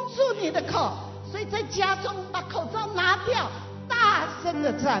封住你的口，所以在家中把口罩拿掉，大声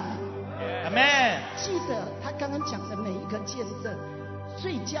的赞美。阿们。记得他刚刚讲的每一个见证，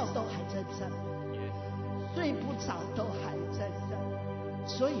睡觉都还在赞美，睡不着都还在赞美，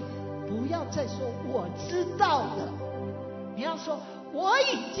所以不要再说我知道了，你要说我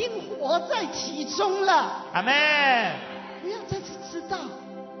已经活在其中了。阿们。不要再次知道，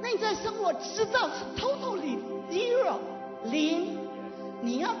内在生活知道是 totally zero 零，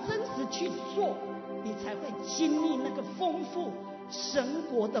你要真实去做，你才会经历那个丰富神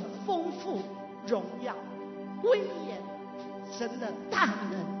国的丰富荣耀威严，神的大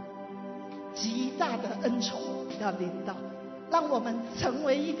能极大的恩宠要临到，让我们成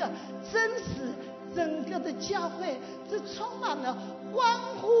为一个真实整个的教会是充满了欢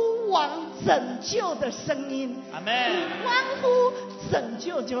呼王拯救的声音。阿们。你欢呼，拯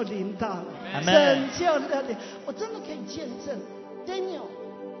救就临到了。阿们。拯救的灵，我真的可以见证 Daniel，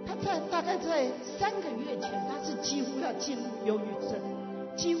 他大概在3个月前，他是几乎要进入忧郁症，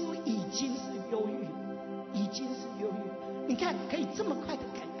几乎已经是忧郁。你看，可以这么快的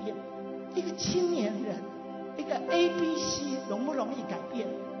改变，一个青年人，一个 ABC 容不容易改变？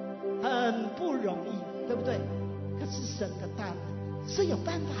很不容易，对不对？可是神的大能是有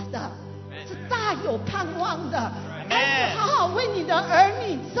办法的，是大有盼望的。孩子，好好为你的儿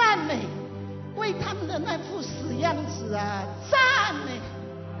女赞美，为他们的那副死样子啊赞美，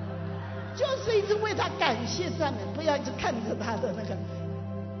就是一直为他感谢赞美，不要一直看着他的那个，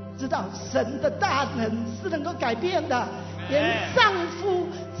知道神的大能是能够改变的。连丈夫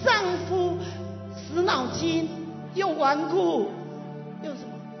死脑筋又顽固又什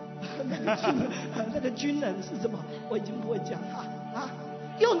么那个军人是什么？我已经不会讲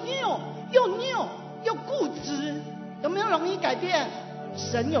又拗又固执，有没有容易改变？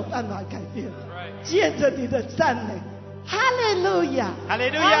神有办法改变，借着你的赞美，哈利路亚，哈利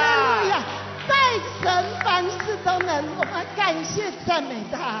路亚，哈利路亚，在神凡事都能，我们感谢赞美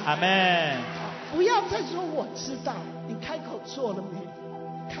他。阿们。不要再说我知道，你开口做了没？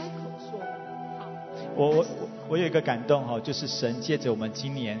开口做了。好，我有一个感动哈，就是神借着我们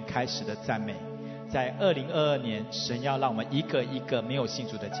今年开始的赞美，在2022年，神要让我们一个一个没有信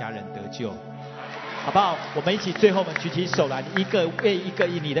主的家人得救，好不好？我们一起最后我们举起手来，一个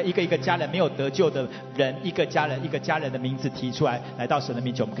你的一个家人没有得救的人，一个家人的名字提出来，来到神的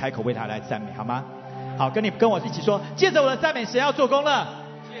面前，我们开口为他来赞美，好吗？好，跟我一起说，借着我的赞美，神要做工了。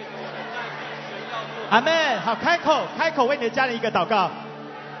阿们。好，开口为你的家人一个祷告。